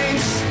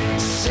nights,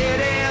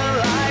 city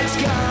lights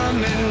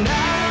coming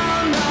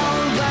down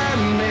over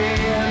me.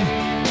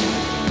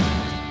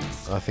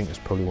 I think it's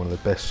probably one of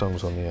the best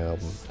songs on the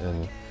album,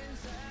 and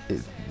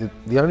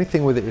the only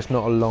thing with it, it's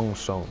not a long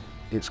song.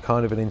 It's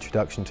kind of an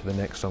introduction to the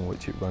next song,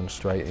 which it runs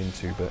straight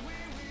into, but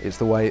it's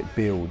the way it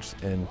builds,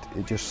 and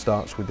it just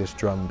starts with this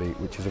drum beat,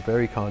 which is a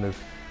very kind of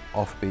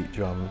offbeat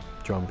drum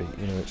beat.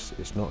 You know,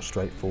 it's not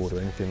straightforward or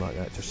anything like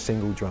that, just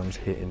single drums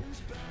hitting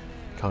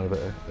kind of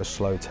at a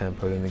slow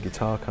tempo, then the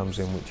guitar comes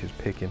in, which is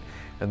picking,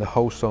 and the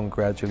whole song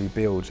gradually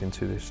builds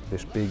into this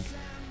big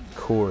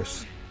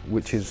chorus,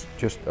 which is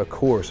just a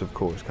chorus of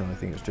chorus kind of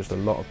thing. It's just a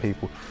lot of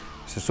people.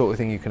 It's the sort of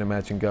thing you can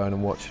imagine going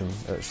and watching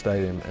at a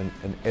stadium,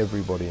 and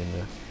everybody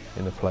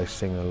in the place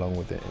singing along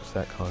with it. It's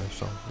that kind of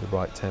song, the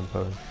right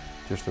tempo,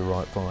 just the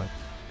right vibe.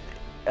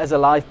 As a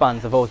live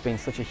band, they've always been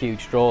such a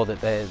huge draw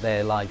that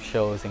their live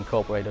shows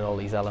incorporated all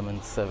these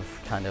elements of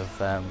kind of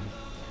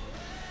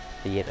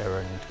theatre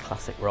and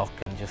classic rock,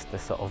 and just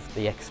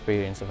the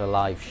experience of a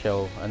live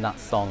show. And that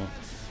song,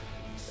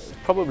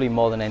 probably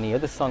more than any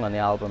other song on the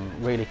album,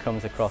 really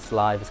comes across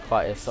live as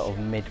quite a sort of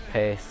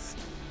mid-paced,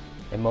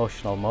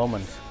 emotional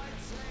moment.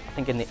 I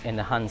think in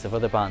the hands of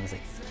other bands, it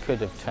could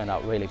have turned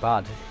out really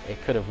bad.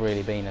 It could have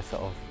really been a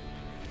sort of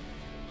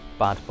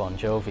bad Bon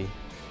Jovi.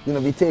 You know,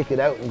 if you take it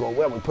out and go,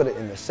 well, we put it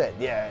in the set,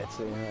 yeah, it's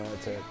a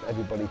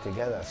everybody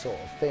together sort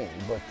of thing.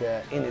 But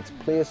in its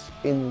place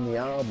in the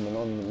album and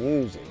on the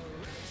music,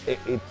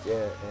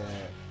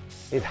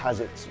 it has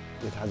its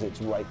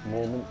right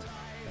moment,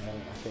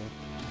 I think.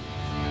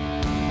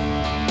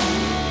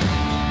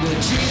 The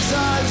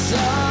Jesus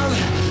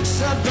of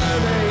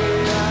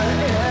suburbia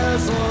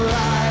is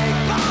like.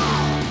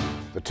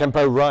 The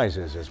tempo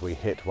rises as we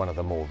hit one of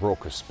the more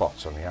raucous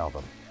spots on the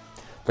album.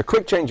 The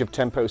quick change of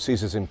tempo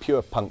sees us in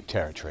pure punk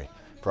territory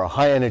for a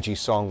high-energy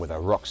song with a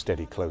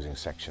rock-steady closing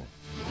section.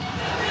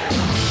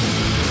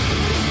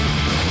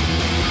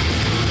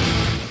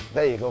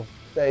 There you go,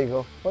 there you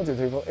go. 1, 2,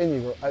 3, 4, in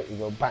you go, out you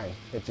go, bang.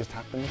 It just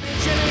happened.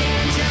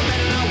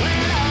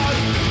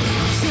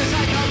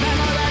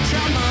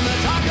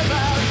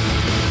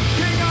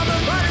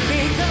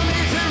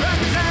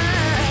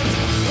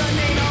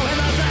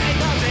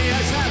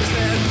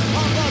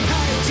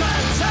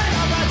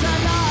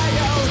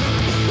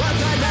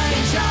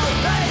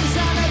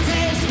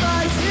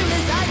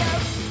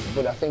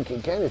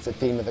 again, it's a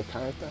theme of the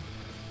character.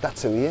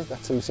 That's who he is,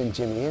 that's who St.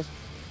 Jimmy is.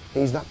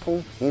 He's that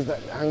punk, he's that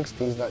angst,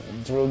 he's that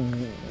drug,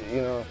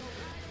 you know.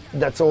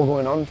 That's all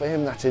going on for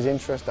him, that's his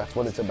interest, that's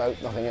what it's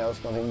about, nothing else,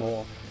 nothing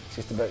more. It's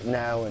just about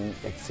now, and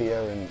it's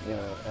here, and you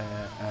know,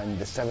 and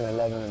the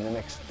 7-Eleven and the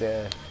next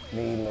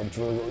meal or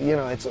drug, you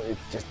know, it's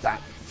just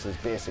that. It's as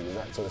basic as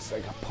that, so it's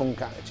like a punk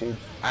attitude.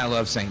 I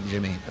love St.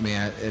 Jimmy. I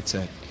mean,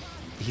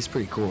 he's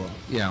pretty cool,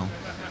 you know,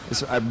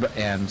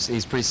 and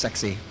he's pretty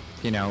sexy,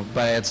 you know,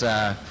 but it's,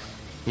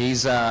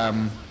 he's,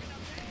 I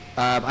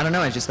don't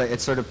know, it's just like,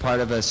 it's sort of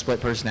part of a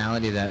split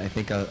personality that I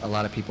think a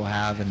lot of people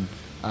have, and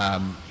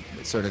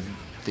it's sort of,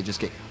 they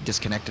just get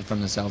disconnected from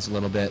themselves a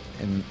little bit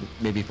and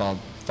maybe follow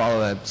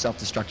a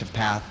self-destructive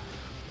path,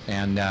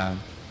 and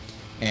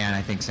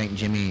I think St.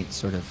 Jimmy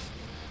sort of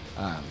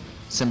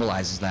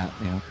symbolizes that,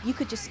 you know. You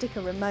could just stick a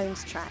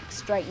Ramones track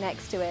straight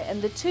next to it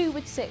and the two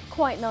would sit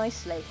quite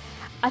nicely.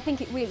 I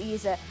think it really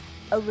is a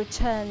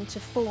return to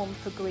form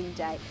for Green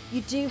Day.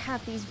 You do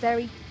have these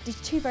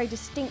two very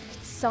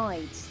distinct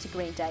sides to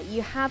Green Day.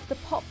 You have the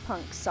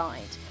pop-punk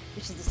side,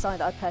 which is the side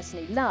that I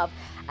personally love,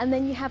 and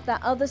then you have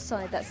that other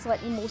side, that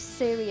slightly more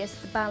serious,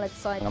 the ballad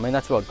side. I mean,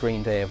 that's what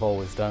Green Day have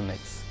always done.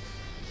 It's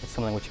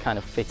something which kind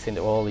of fits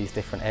into all these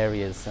different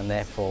areas, and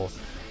therefore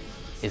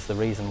is the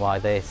reason why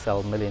they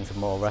sell millions of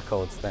more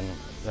records than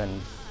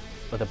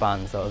other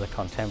bands or other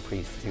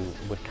contemporaries who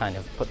would kind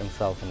of put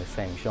themselves in the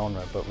same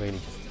genre but really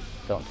just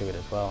don't do it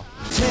as well.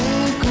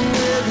 Take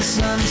away the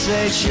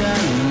sensation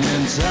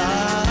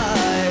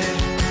inside.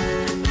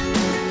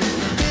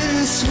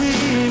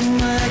 Bittersweet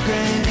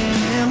migraine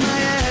in my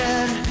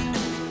head.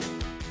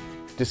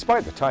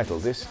 Despite the title,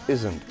 this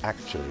isn't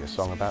actually a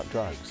song about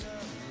drugs.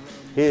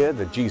 Here,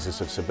 the Jesus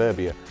of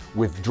Suburbia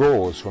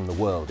withdraws from the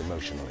world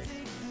emotionally,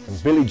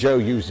 and Billie Joe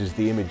uses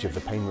the image of the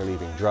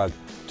pain-relieving drug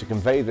to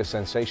convey the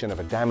sensation of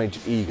a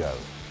damaged ego,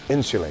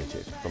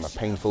 insulated from a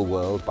painful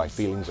world by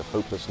feelings of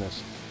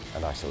hopelessness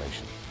and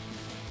isolation.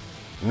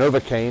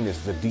 Novocaine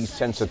is the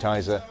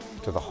desensitizer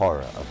to the horror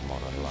of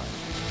modern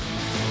life.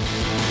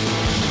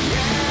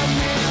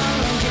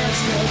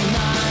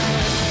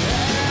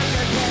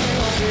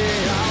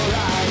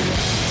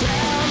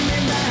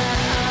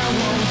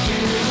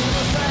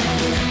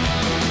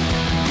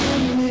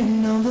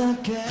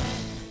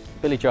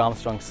 Billie Joe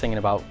Armstrong singing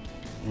about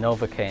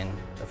Novocaine.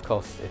 Of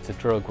course, it's a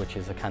drug which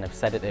is a kind of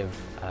sedative,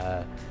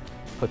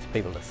 puts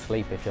people to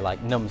sleep, if you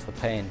like, numbs the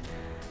pain.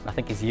 And I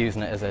think he's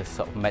using it as a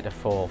sort of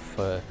metaphor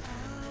for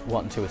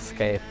wanting to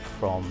escape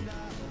from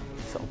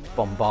sort of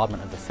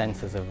bombardment of the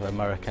senses of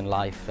American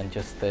life, and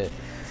just the,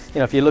 you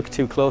know, if you look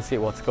too closely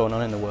at what's going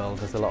on in the world,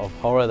 there's a lot of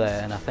horror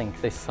there, and I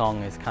think this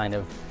song is kind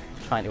of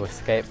trying to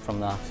escape from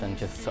that and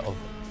just sort of,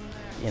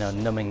 you know,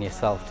 numbing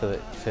yourself to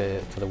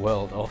the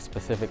world, or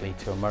specifically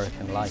to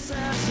American life.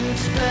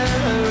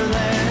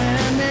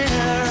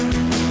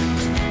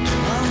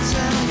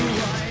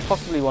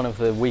 Possibly one of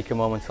the weaker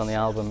moments on the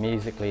album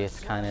musically.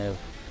 It's kind of,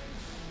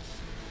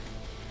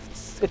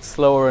 it's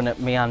slower and it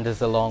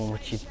meanders along,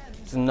 which is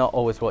not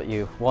always what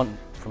you want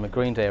from a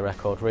Green Day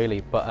record,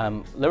 really. But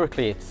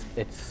lyrically,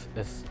 it's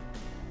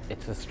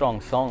a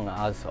strong song,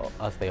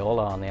 as they all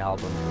are on the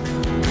album.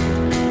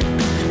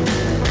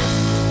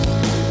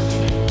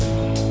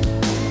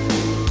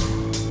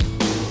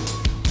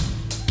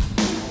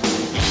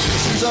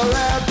 She's a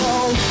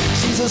rebel,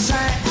 she's a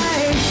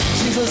saint,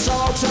 she's a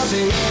soul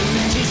trustee.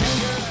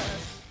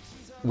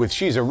 With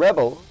She's a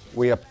Rebel,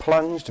 we are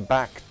plunged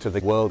back to the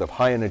world of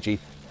high-energy,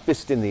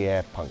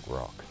 fist-in-the-air punk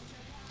rock.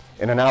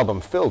 In an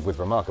album filled with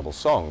remarkable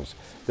songs,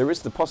 there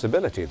is the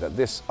possibility that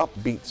this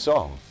upbeat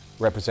song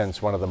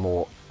represents one of the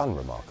more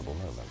unremarkable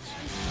moments.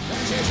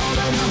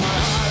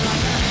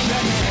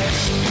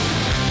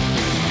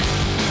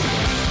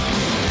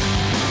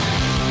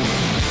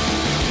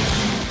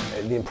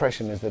 The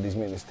impression is that he's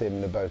making a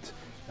statement about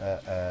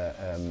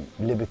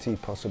liberty,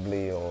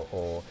 possibly,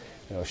 or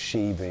you know,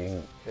 she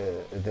being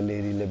the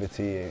Lady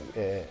Liberty,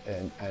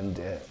 and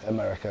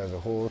America as a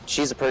whole.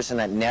 She's a person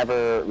that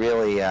never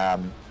really,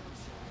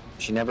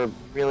 she never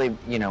really,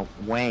 you know,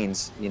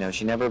 wanes. You know,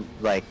 she never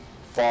like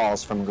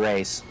falls from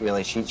grace.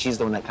 Really, she's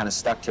the one that kind of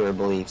stuck to her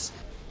beliefs.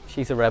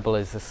 She's a Rebel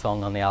is a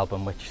song on the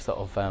album which sort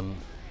of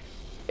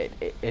it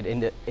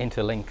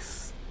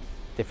interlinks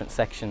different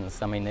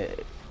sections. I mean,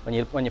 when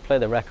you play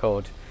the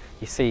record,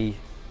 you see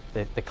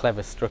the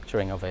clever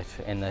structuring of it,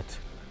 in that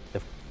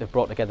they've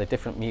brought together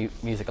different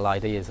musical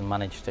ideas and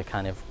managed to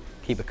kind of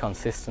keep a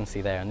consistency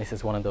there. And this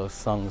is one of those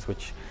songs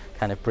which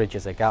kind of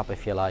bridges a gap,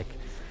 if you like.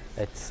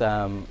 It's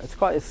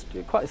quite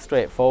a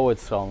straightforward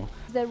song.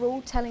 They're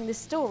all telling the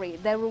story.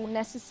 They're all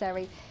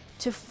necessary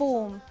to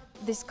form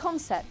this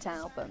concept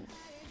album.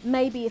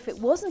 Maybe if it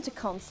wasn't a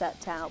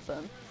concept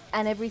album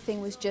and everything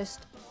was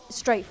just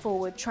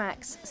straightforward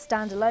tracks,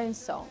 standalone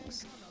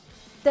songs,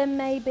 then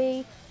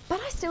maybe, but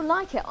I still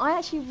like it. I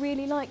actually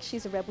really like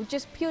She's a Rebel,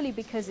 just purely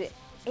because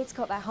it's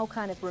got that whole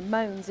kind of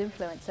Ramones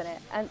influence in it,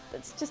 and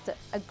it's just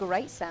a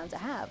great sound to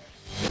have.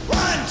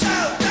 1, 2,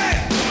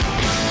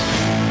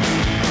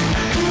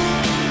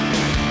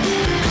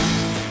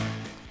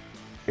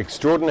 3!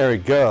 Extraordinary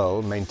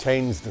Girl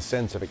maintains the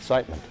sense of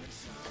excitement.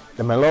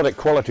 The melodic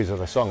qualities of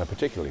the song are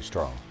particularly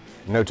strong.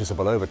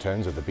 Noticeable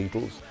overtones of the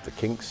Beatles, the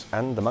Kinks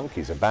and the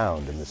Monkees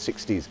abound in the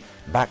 60s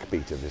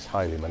backbeat of this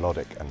highly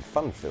melodic and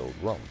fun-filled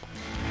romp.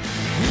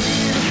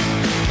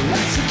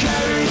 That's the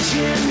courage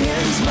in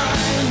his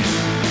mind,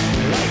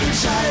 like a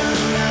child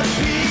left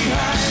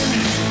behind,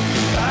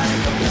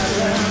 like a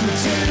pilgrim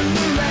in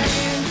the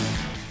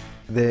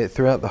rain.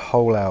 Throughout the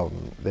whole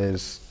album,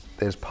 there's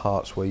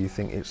parts where you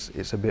think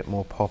it's a bit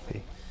more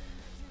poppy,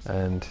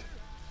 and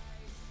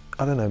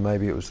I don't know,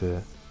 maybe it was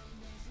the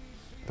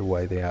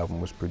way the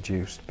album was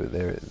produced, but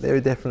there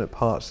are definite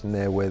parts in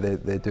there where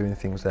they're doing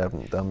things they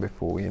haven't done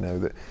before, you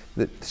know,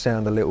 that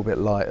sound a little bit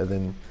lighter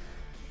than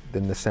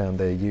the sound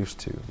they're used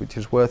to, which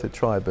is worth a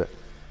try. But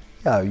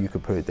yeah, you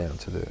could put it down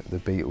to the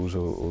Beatles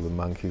or the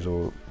Monkees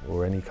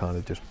or any kind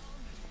of just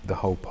the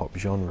whole pop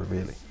genre,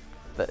 really.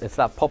 It's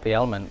that poppy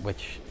element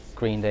which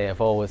Green Day have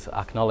always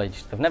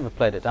acknowledged. They've never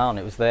played it down.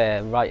 It was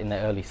there right in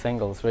their early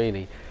singles,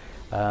 really.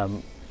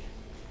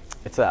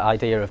 It's that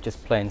idea of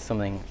just playing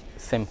something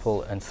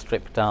simple and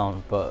stripped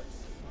down, but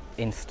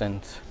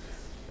instant,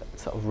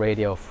 sort of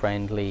radio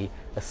friendly,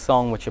 a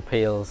song which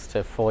appeals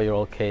to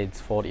 4-year-old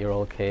kids,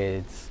 40-year-old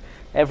kids,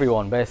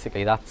 everyone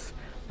basically. That's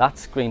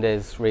Green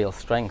Day's real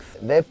strength.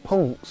 They're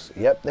punks,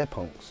 yep, they're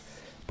punks,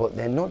 but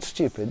they're not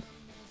stupid.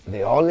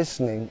 They are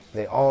listening,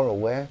 they are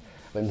aware,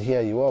 and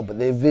here you are, but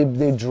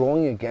they're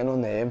drawing again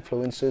on their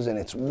influences, and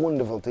it's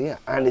wonderful to hear,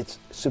 and it's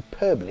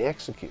superbly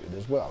executed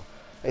as well.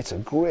 It's a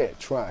great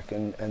track,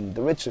 and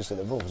the richness of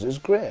the vocals is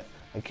great.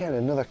 Again,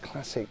 another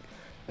classic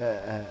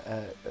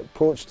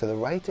approach to the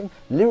writing.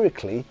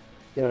 Lyrically,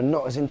 you know,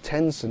 not as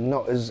intense and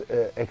not as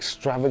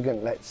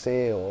extravagant, let's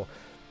say,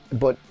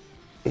 but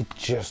it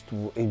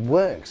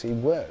works. He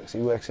works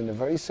in a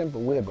very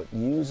simple way, but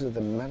uses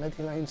the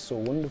melody lines so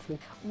wonderfully.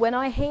 When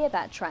I hear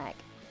that track,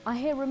 I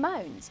hear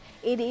Ramones.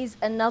 It is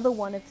another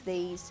one of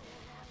these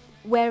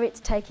where it's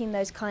taking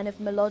those kind of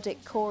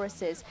melodic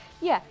choruses.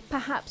 Yeah,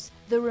 perhaps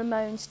the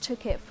Ramones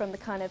took it from the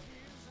kind of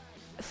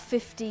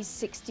 50s,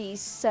 60s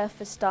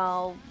surfer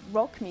style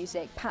rock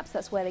music. Perhaps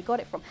that's where they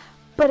got it from.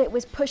 But it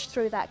was pushed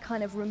through that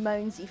kind of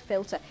Ramonesy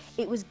filter.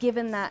 It was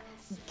given that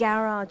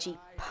garagey,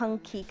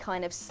 punky,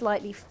 kind of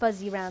slightly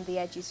fuzzy around the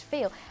edges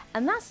feel.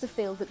 And that's the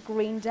feel that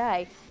Green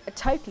Day are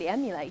totally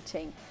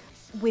emulating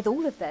with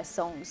all of their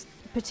songs,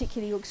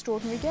 particularly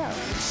Extraordinary Girl.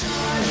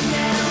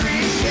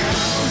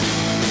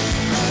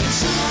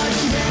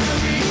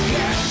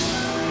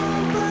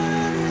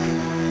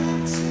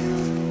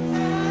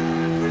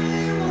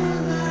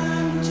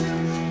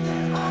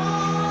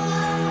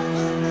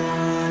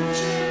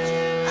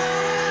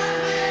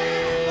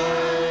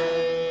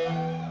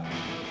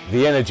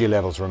 The energy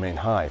levels remain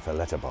high for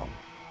Letter Bomb.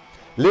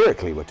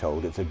 Lyrically, we're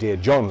told it's a Dear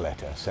John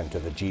letter sent to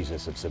the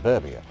Jesus of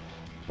suburbia,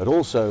 but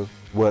also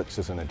works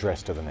as an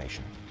address to the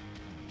nation.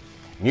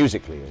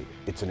 Musically,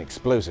 it's an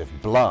explosive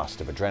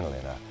blast of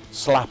adrenaline, a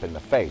slap in the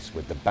face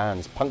with the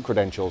band's punk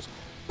credentials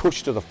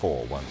pushed to the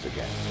fore once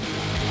again.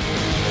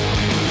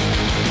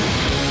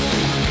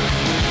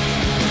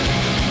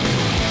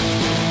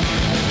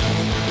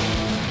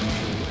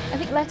 I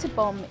think Letter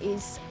Bomb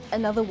is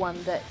another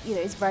one that, you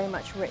know, is very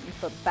much written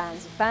for the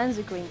fans. The fans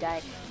of Green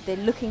Day, they're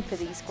looking for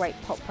these great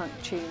pop-punk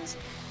tunes.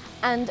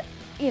 And,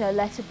 you know,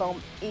 Letter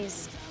Bomb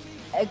is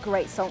a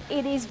great song.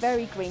 It is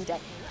very Green Day.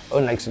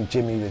 Unlike some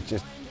Jimmy that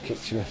just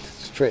kicks you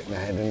straight in the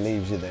head and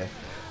leaves you there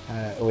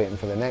waiting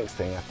for the next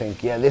thing, I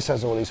think, yeah, this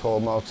has all these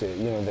hallmarks, you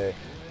know, the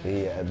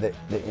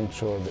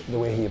intro, the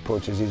way he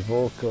approaches his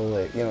vocal,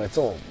 you know, it's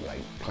all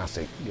like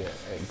classic,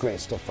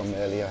 great stuff from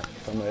earlier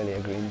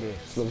Green Day.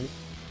 It's lovely.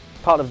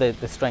 Part of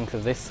the strength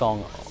of this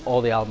song,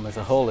 or the album as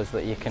a whole, is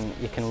that you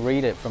can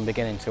read it from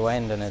beginning to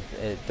end, and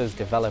it does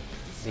develop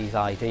these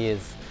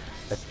ideas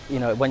that, you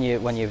know, when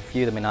you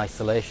view them in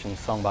isolation,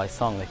 song by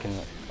song, they can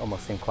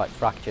almost seem quite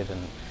fractured and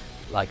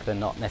like they're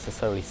not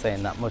necessarily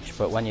saying that much,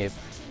 but when you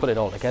put it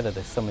all together,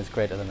 the sum is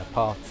greater than the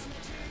parts.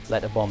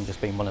 Letter Bomb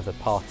just being one of the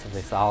parts of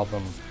this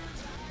album,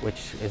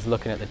 which is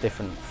looking at the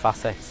different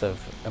facets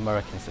of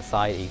American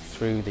society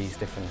through these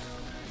different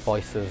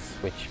voices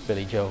which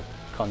Billie Joe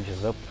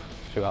conjures up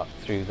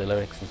through the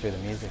lyrics and through the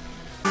music.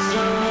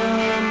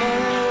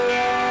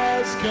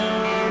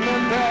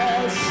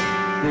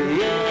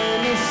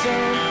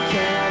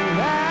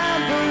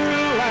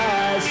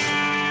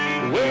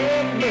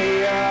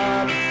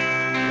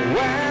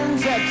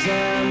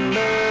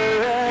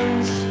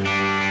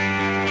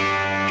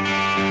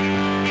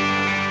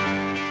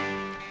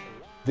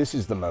 This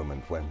is the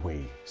moment when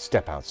we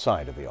step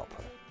outside of the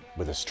opera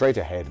with a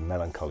straight-ahead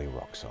melancholy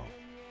rock song.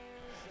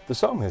 The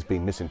song has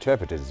been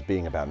misinterpreted as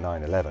being about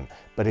 9/11,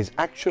 but is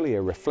actually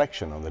a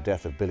reflection on the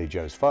death of Billie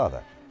Joe's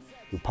father,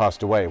 who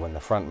passed away when the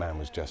frontman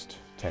was just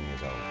 10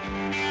 years old.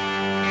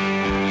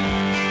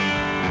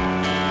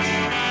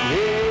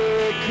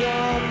 Here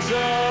comes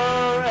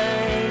the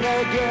rain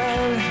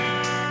again,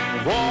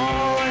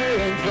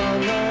 falling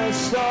from the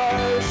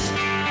stars,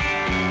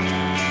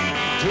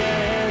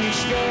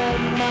 drenched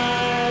in my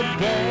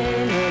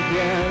pain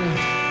again,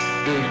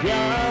 they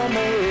got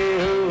me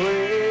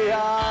away.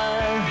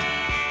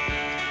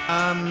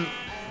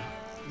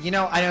 You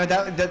know, I know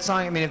that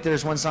song. I mean, if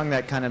there's one song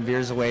that kind of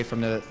veers away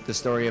from the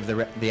story of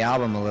the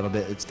album a little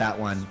bit, it's that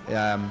one.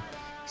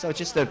 So it's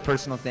just a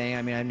personal thing.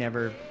 I mean, I've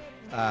never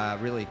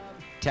really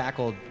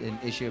tackled an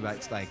issue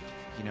about like,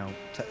 you know,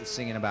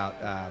 singing about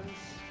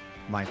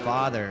my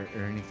father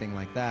or anything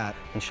like that.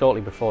 And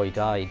shortly before he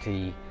died,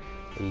 he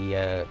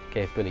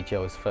gave Billy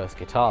Joe his first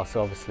guitar.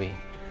 So obviously,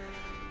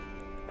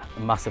 a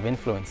massive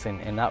influence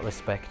in that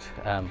respect.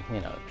 You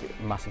know,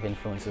 massive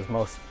influence as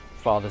most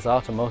fathers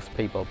are to most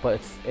people,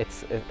 but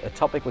it's a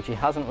topic which he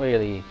hasn't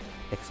really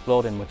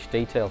explored in much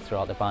detail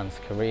throughout the band's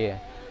career.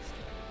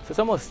 So it's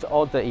almost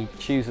odd that he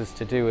chooses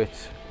to do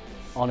it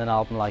on an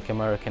album like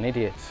American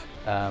Idiot.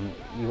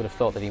 You would have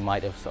thought that he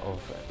might have sort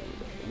of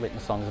written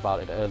songs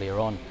about it earlier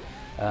on.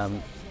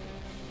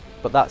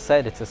 But that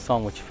said, it's a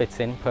song which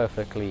fits in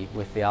perfectly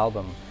with the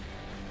album.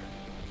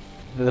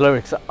 The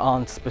lyrics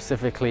aren't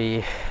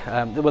specifically,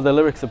 well, the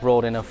lyrics are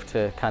broad enough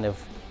to kind of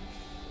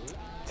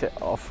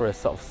offer a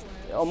sort of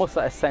almost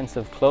like a sense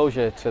of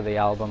closure to the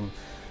album,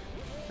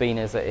 being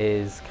as it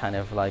is kind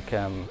of like,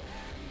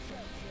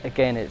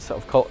 again, it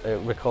sort of it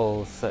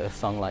recalls a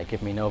song like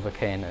Give Me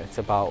Novocaine. It's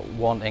about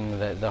wanting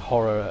the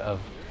horror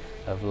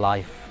of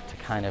life to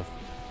kind of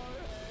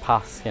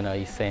pass. You know,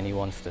 he's saying he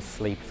wants to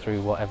sleep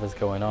through whatever's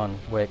going on,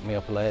 wake me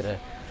up later.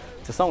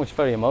 It's a song which is a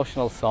very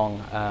emotional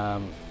song,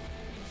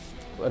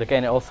 but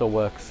again, it also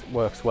works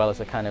well as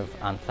a kind of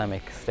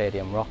anthemic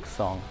stadium rock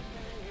song.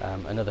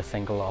 Another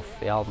single off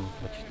the album,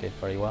 which did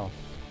very well.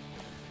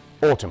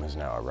 Autumn has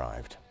now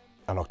arrived,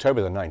 and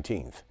October the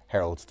 19th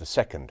heralds the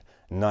second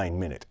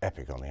 9-minute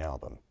epic on the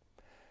album.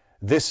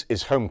 This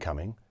is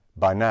Homecoming.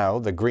 By now,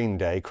 the Green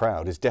Day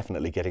crowd is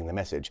definitely getting the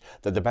message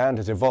that the band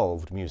has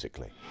evolved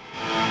musically.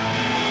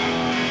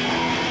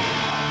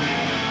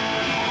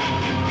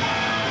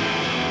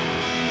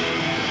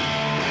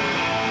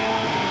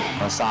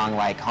 A song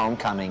like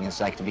Homecoming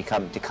is like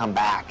to come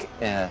back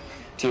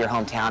to your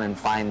hometown and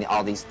find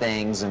all these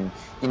things, and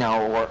you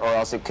know, or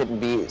else it couldn't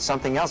be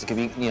something else. It could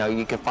be, you know,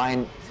 you could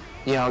find,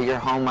 you know, your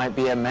home might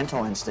be a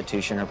mental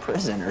institution or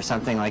prison or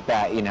something like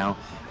that, you know,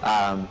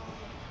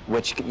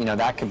 which, you know,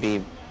 that could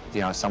be, you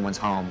know, someone's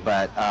home.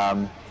 But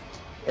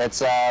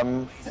it's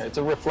a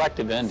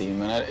reflective ending.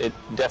 I mean, it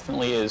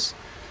definitely is.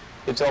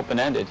 It's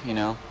open-ended, you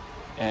know,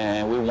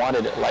 and we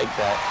wanted it like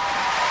that.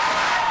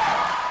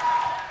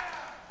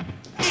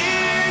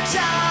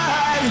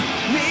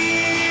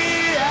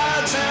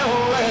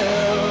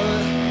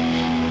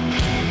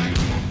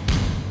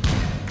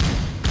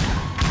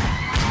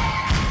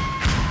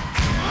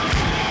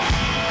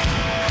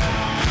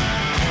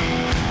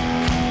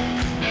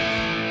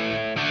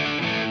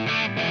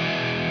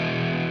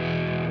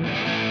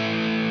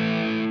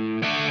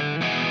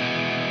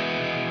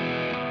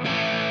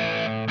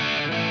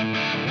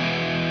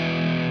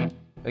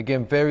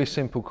 Again, very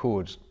simple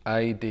chords,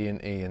 A, D,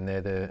 and E, and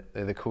they're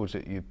the chords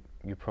that you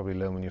probably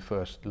learn when you're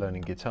first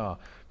learning guitar.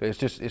 But it's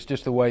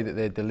just the way that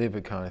they're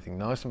delivered, kind of thing,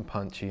 nice and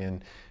punchy,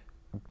 and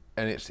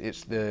it's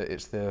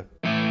the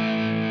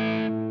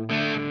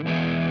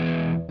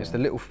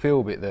little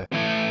feel bit there,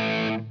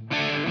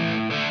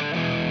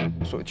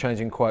 sort of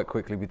changing quite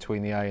quickly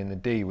between the A and the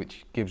D,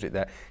 which gives it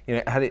that. You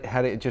know,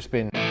 had it just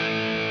been.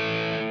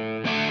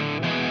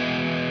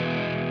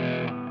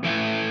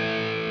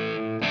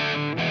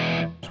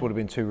 Would have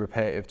been too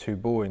repetitive, too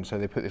boring, so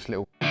they put this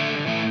little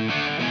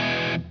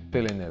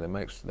fill in there that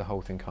makes the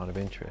whole thing kind of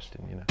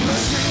interesting, you know.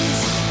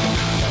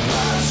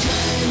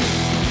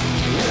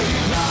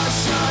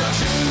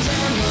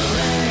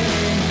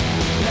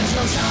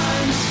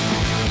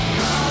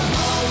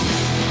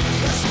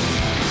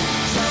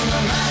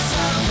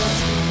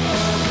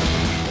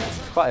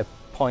 It's quite a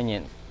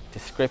poignant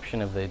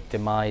description of the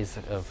demise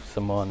of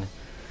someone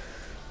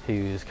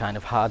who's kind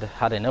of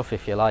had enough,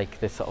 if you like.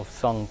 This sort of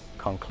song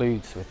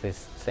concludes with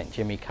this St.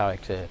 Jimmy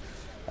character,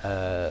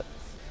 sort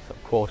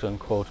of quote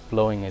unquote,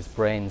 blowing his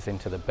brains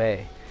into the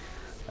bay.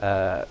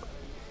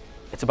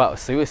 It's about a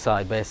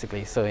suicide,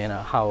 basically. So you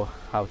know,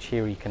 how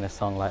cheery can a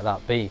song like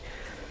that be?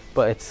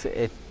 But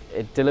it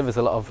delivers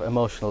a lot of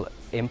emotional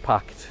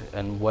impact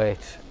and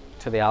weight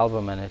to the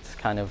album, and it's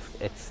kind of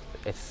it's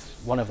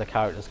one of the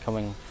characters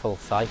coming full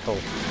cycle.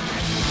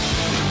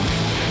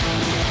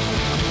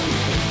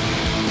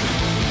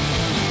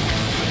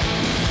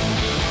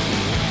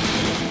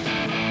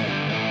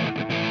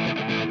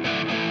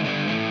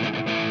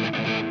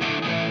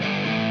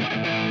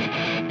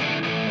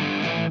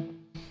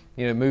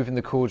 You know, moving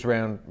the chords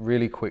around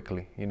really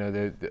quickly. You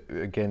know,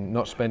 again,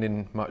 not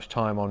spending much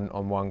time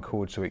on one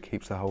chord, so it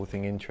keeps the whole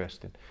thing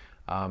interesting.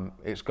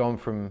 It's gone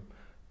from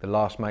the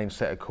last main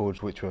set of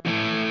chords, which you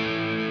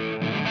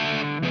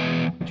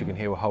can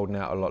hear were holding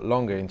out a lot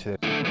longer, into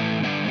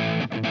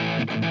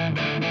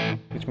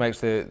which makes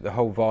the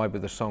whole vibe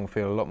of the song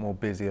feel a lot more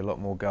busy, a lot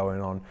more going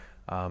on,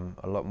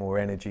 a lot more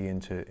energy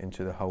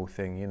into the whole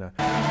thing. You know.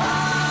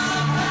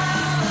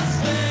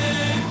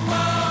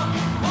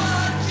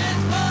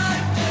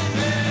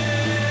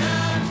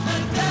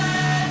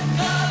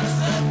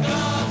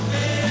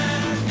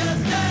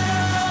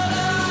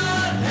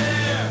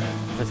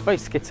 a very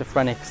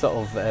schizophrenic sort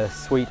of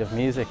suite of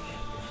music,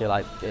 if you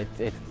like.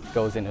 It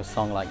goes into a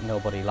song like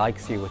Nobody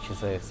Likes You, which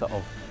is a sort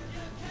of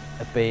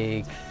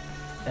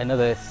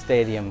another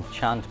stadium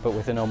chant, but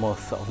with an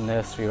almost sort of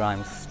nursery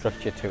rhyme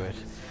structure to it,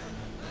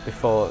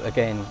 before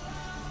again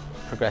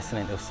progressing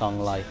into a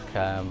song like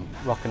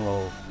Rock and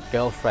Roll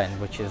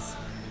Girlfriend, which is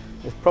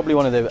probably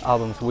one of the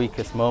album's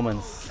weakest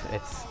moments.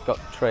 It's got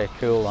Trey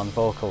Cool on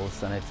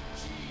vocals, and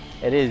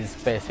it is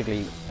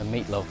basically a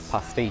Meatloaf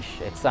pastiche.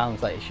 It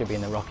sounds like it should be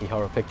in the Rocky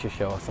Horror Picture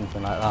Show or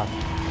something like that.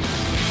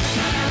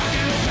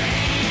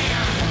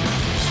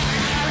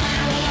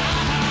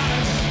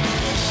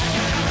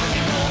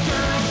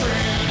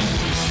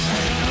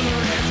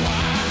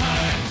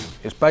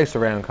 It's based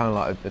around kind of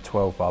like the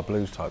 12-bar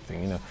blues type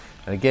thing, you know,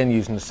 and again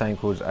using the same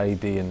chords A,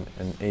 D and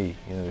E,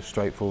 you know, the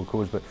straightforward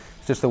chords, but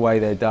it's just the way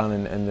they're done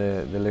and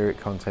the lyric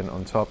content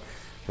on top.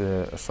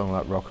 A song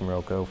like Rock and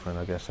Roll Girlfriend,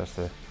 I guess that's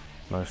the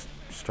most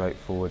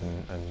straightforward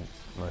and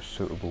most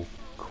suitable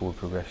chord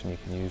progression you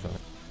can use on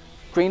it.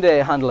 Green Day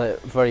handle it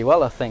very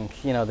well, I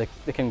think. You know,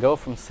 they can go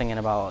from singing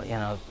about, you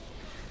know,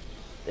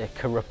 a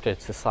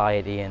corrupted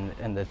society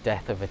and the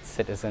death of its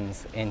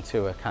citizens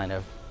into a kind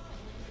of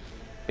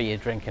beer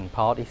drinking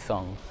party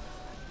song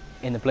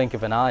in the blink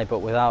of an eye, but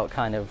without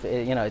kind of,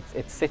 you know,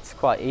 it sits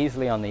quite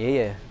easily on the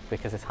ear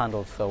because it's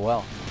handled so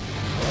well.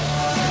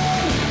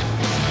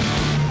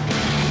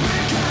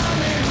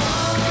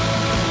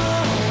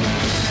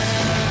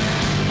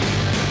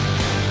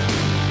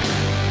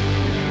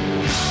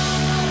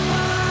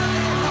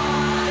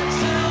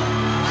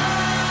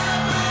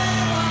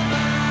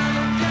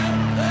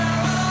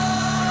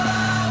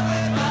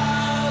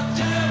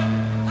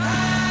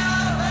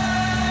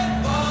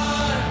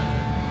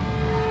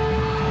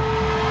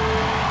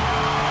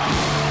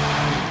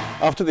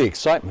 After the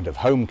excitement of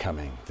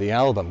Homecoming, the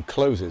album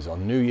closes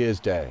on New Year's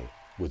Day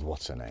with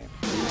What's Her Name.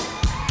 The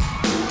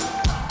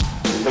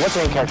What's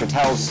Her Name character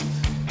tells,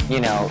 you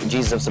know,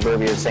 Jesus of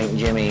Suburbia or St.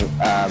 Jimmy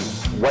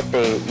what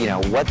they, you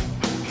know, what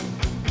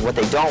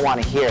they don't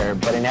want to hear,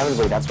 but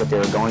inevitably that's what they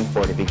were going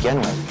for to begin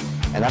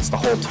with, and that's the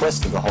whole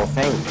twist of the whole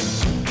thing.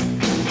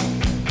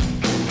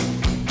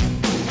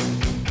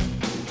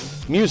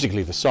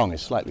 Musically, the song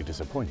is slightly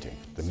disappointing.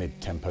 The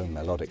mid-tempo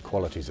melodic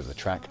qualities of the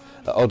track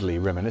are oddly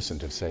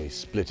reminiscent of, say,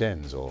 Split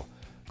Enz or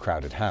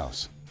Crowded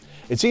House.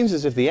 It seems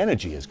as if the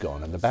energy is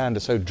gone and the band are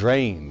so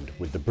drained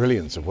with the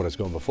brilliance of what has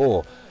gone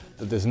before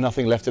that there's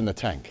nothing left in the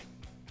tank.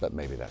 But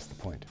maybe that's the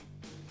point.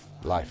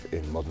 Life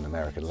in modern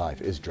American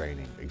life is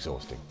draining,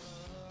 exhausting.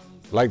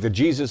 Like the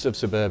Jesus of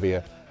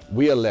Suburbia,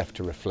 we are left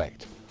to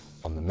reflect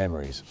on the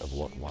memories of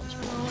what once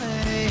was.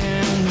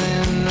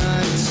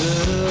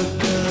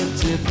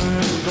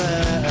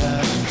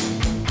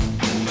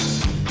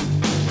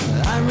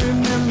 I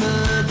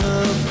remember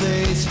the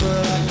face,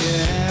 but I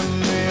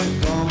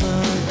can't recall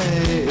the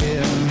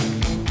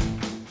name.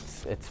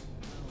 It's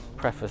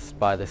prefaced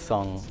by the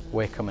song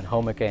We're Coming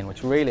Home Again,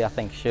 which really I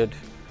think should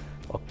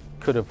or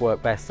could have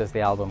worked best as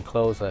the album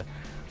closer.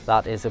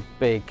 That is a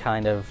big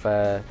kind of,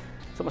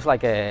 it's almost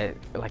like a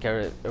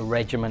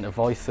regiment of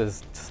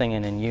voices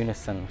singing in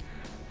unison.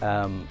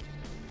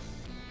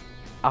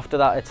 After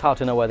that, it's hard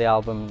to know where the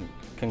album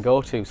can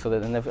go to, so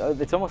that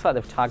it's almost like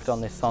they've tagged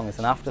on this song as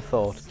an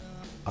afterthought.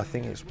 I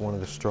think it's one of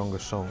the stronger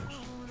songs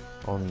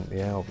on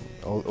the album,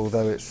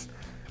 although it's,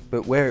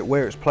 but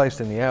where it's placed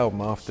in the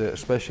album,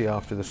 especially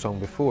after the song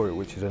before it,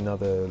 which is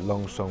another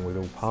long song with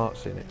all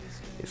parts in it,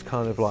 it's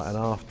kind of like an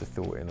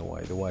afterthought in a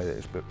way, the way that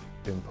it's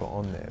been put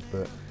on there.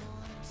 But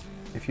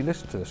if you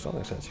listen to the song,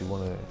 it's actually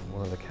one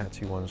of the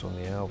catchy ones on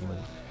the album. And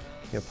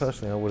you know,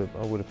 personally, I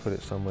would have put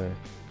it somewhere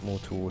more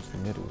towards the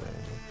middle there.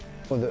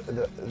 Well,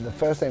 the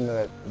first time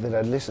that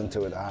I listened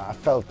to it, I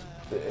felt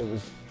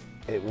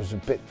it was a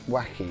bit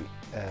wacky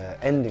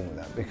ending with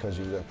that, because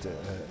you got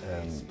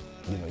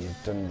you know,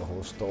 you've done the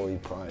whole story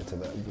prior to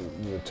that,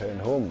 the return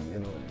home, you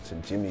know, to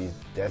Jimmy's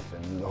death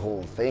and the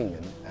whole thing,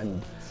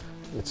 and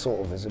it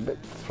sort of is a bit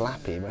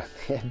flappy around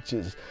the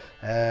edges.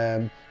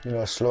 You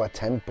know, a slower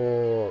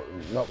tempo,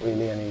 not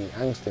really any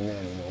angst in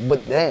there anymore.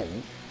 But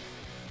then,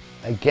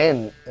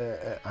 again,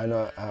 I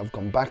know I've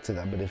gone back to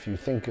that, but if you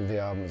think of the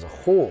album as a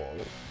whole,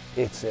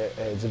 it's a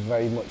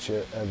very much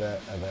a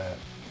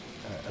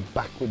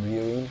backward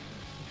viewing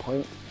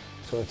point.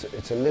 So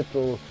it's a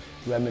little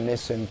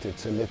reminiscent.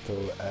 It's a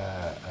little,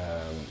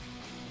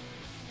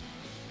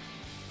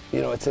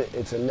 you know, it's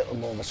a little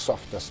more of a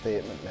softer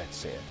statement, let's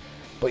say.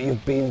 But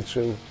you've been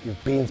through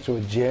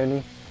a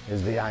journey,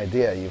 is the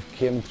idea. You've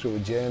came through a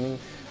journey,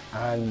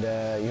 and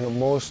you know,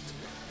 most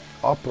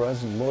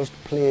operas and most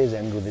plays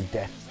end with a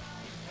death,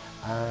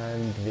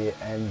 and they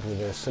end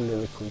with a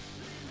soliloquy.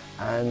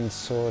 And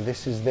so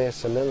this is their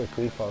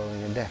soliloquy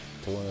following a death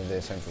to one of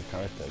their central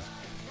characters.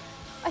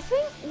 I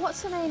think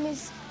What's Her Name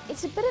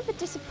it's a bit of a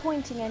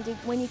disappointing ending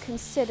when you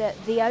consider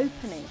the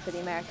opening for the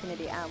American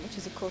Idiot album, which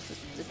is of course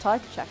the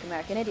title track,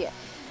 American Idiot.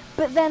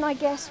 But then I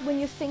guess when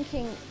you're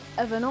thinking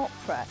of an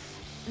opera,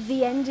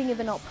 the ending of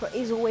an opera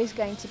is always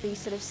going to be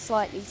sort of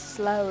slightly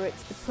slower.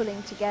 It's the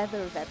pulling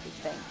together of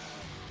everything.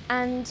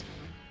 And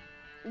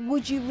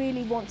would you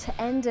really want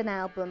to end an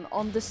album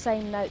on the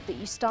same note that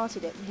you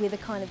started it, with a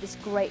kind of this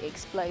great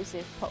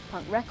explosive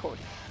pop-punk record?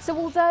 So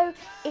although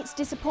it's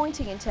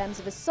disappointing in terms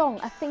of a song,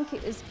 I think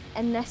it was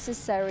a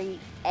necessary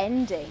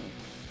ending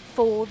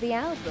for the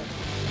album.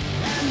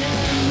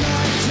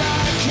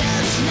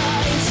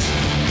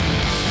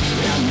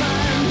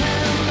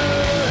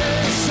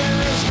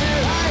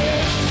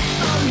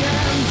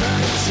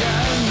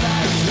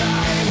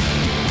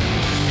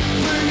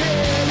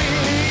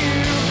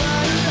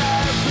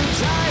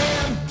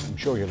 I'm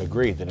sure you'll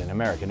agree that in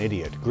American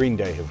Idiot, Green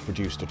Day have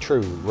produced a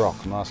true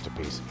rock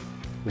masterpiece,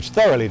 which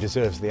thoroughly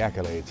deserves the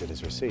accolades it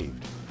has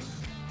received.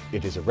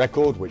 It is a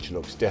record which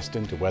looks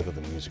destined to weather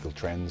the musical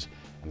trends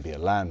and be a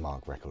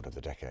landmark record of the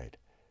decade.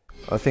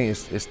 I think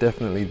it's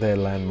definitely their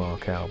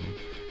landmark album.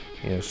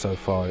 You know, so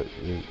far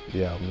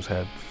the album's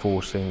had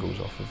 4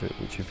 singles off of it,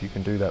 which if you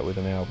can do that with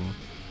an album,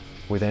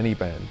 with any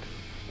band,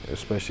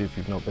 especially if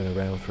you've not been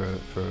around for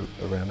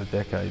around a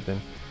decade, then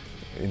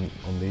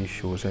on these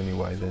shores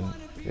anyway, then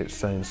it's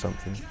saying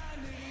something.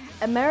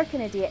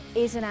 American Idiot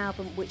is an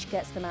album which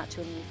gets them out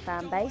to a new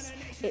fan base.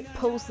 It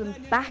pulls them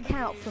back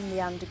out from the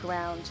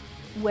underground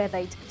where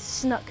they'd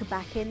snuck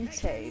back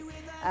into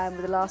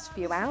with the last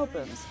few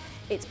albums.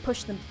 It's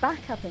pushed them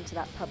back up into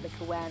that public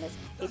awareness.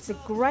 It's a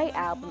great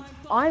album.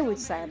 I would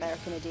say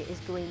American Idiot is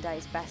Green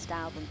Day's best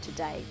album to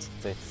date.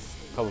 It's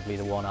probably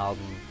the one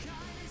album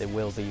they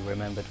will be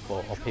remembered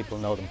for, or people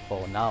know them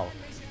for now.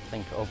 I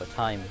think over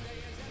time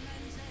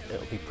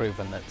it'll be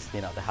proven that,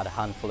 you know, they had a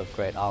handful of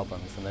great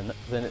albums, and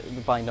they're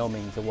by no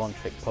means a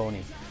one-trick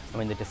pony. I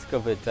mean, they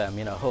discovered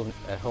you know,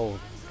 a whole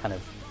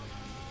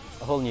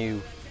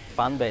new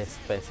fan base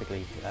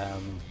basically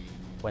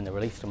when they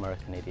released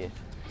American Idiot.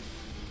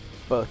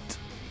 But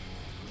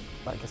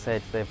like I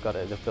said, they've built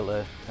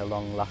a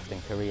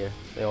long-lasting career.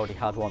 They already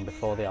had one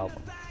before the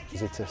album.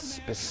 It's a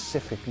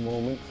specific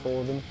moment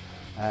for them.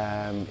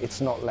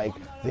 It's not like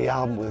the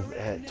album with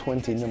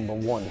 20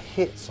 #1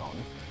 hits on.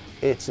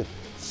 It's a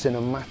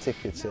cinematic,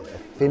 it's a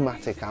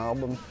thematic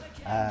album.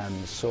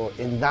 So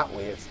in that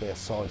way, it's their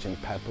Sgt.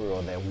 Pepper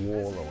or their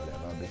Wall or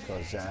whatever,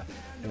 because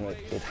you know,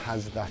 it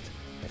has that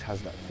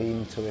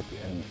theme to it,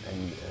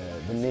 and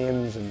the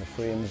names and the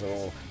frames are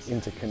all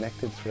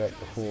interconnected throughout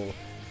the whole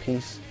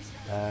piece,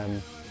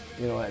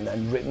 you know,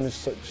 and written as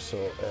such.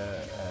 So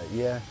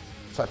yeah,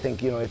 so I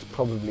think, you know, it's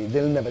probably,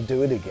 they'll never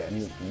do it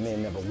again, may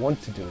never want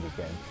to do it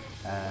again,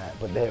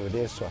 but there it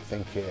is. So I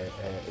think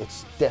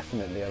it's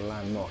definitely a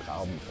landmark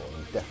album for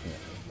them, definitely.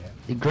 Yeah.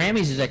 The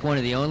Grammys is like one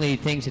of the only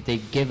things that they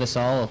give us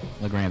all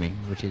a Grammy,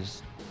 which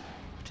is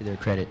to their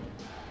credit.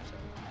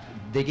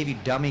 They give you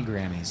dummy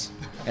Grammys.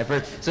 At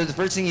first, so the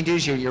first thing you do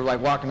is you're like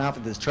walking off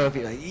with this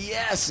trophy, like,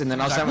 yes, and then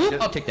all of a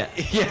sudden, I'll take that.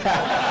 Yeah.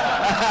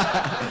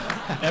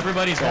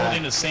 Everybody's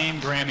holding the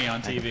same Grammy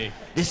on TV.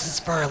 This is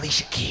for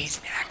Alicia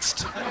Keys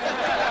next.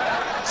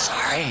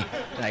 Sorry.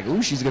 Like,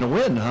 ooh, she's gonna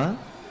win, huh?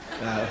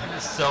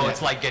 So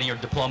it's like getting your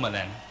diploma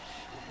then?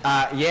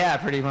 Yeah,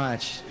 pretty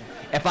much.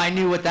 If I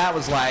knew what that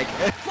was like.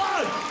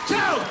 1, 2,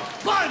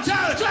 1, 2,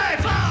 3,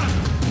 4.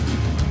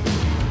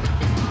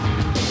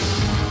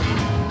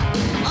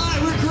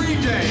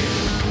 Green Day.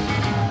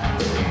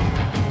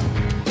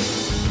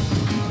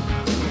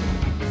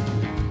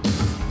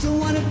 Don't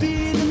wanna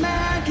be the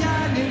mad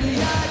guy,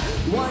 idiot.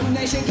 One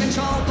nation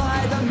controlled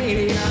by the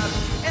media.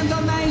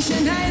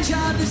 Information age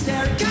of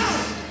hysteria.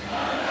 Go!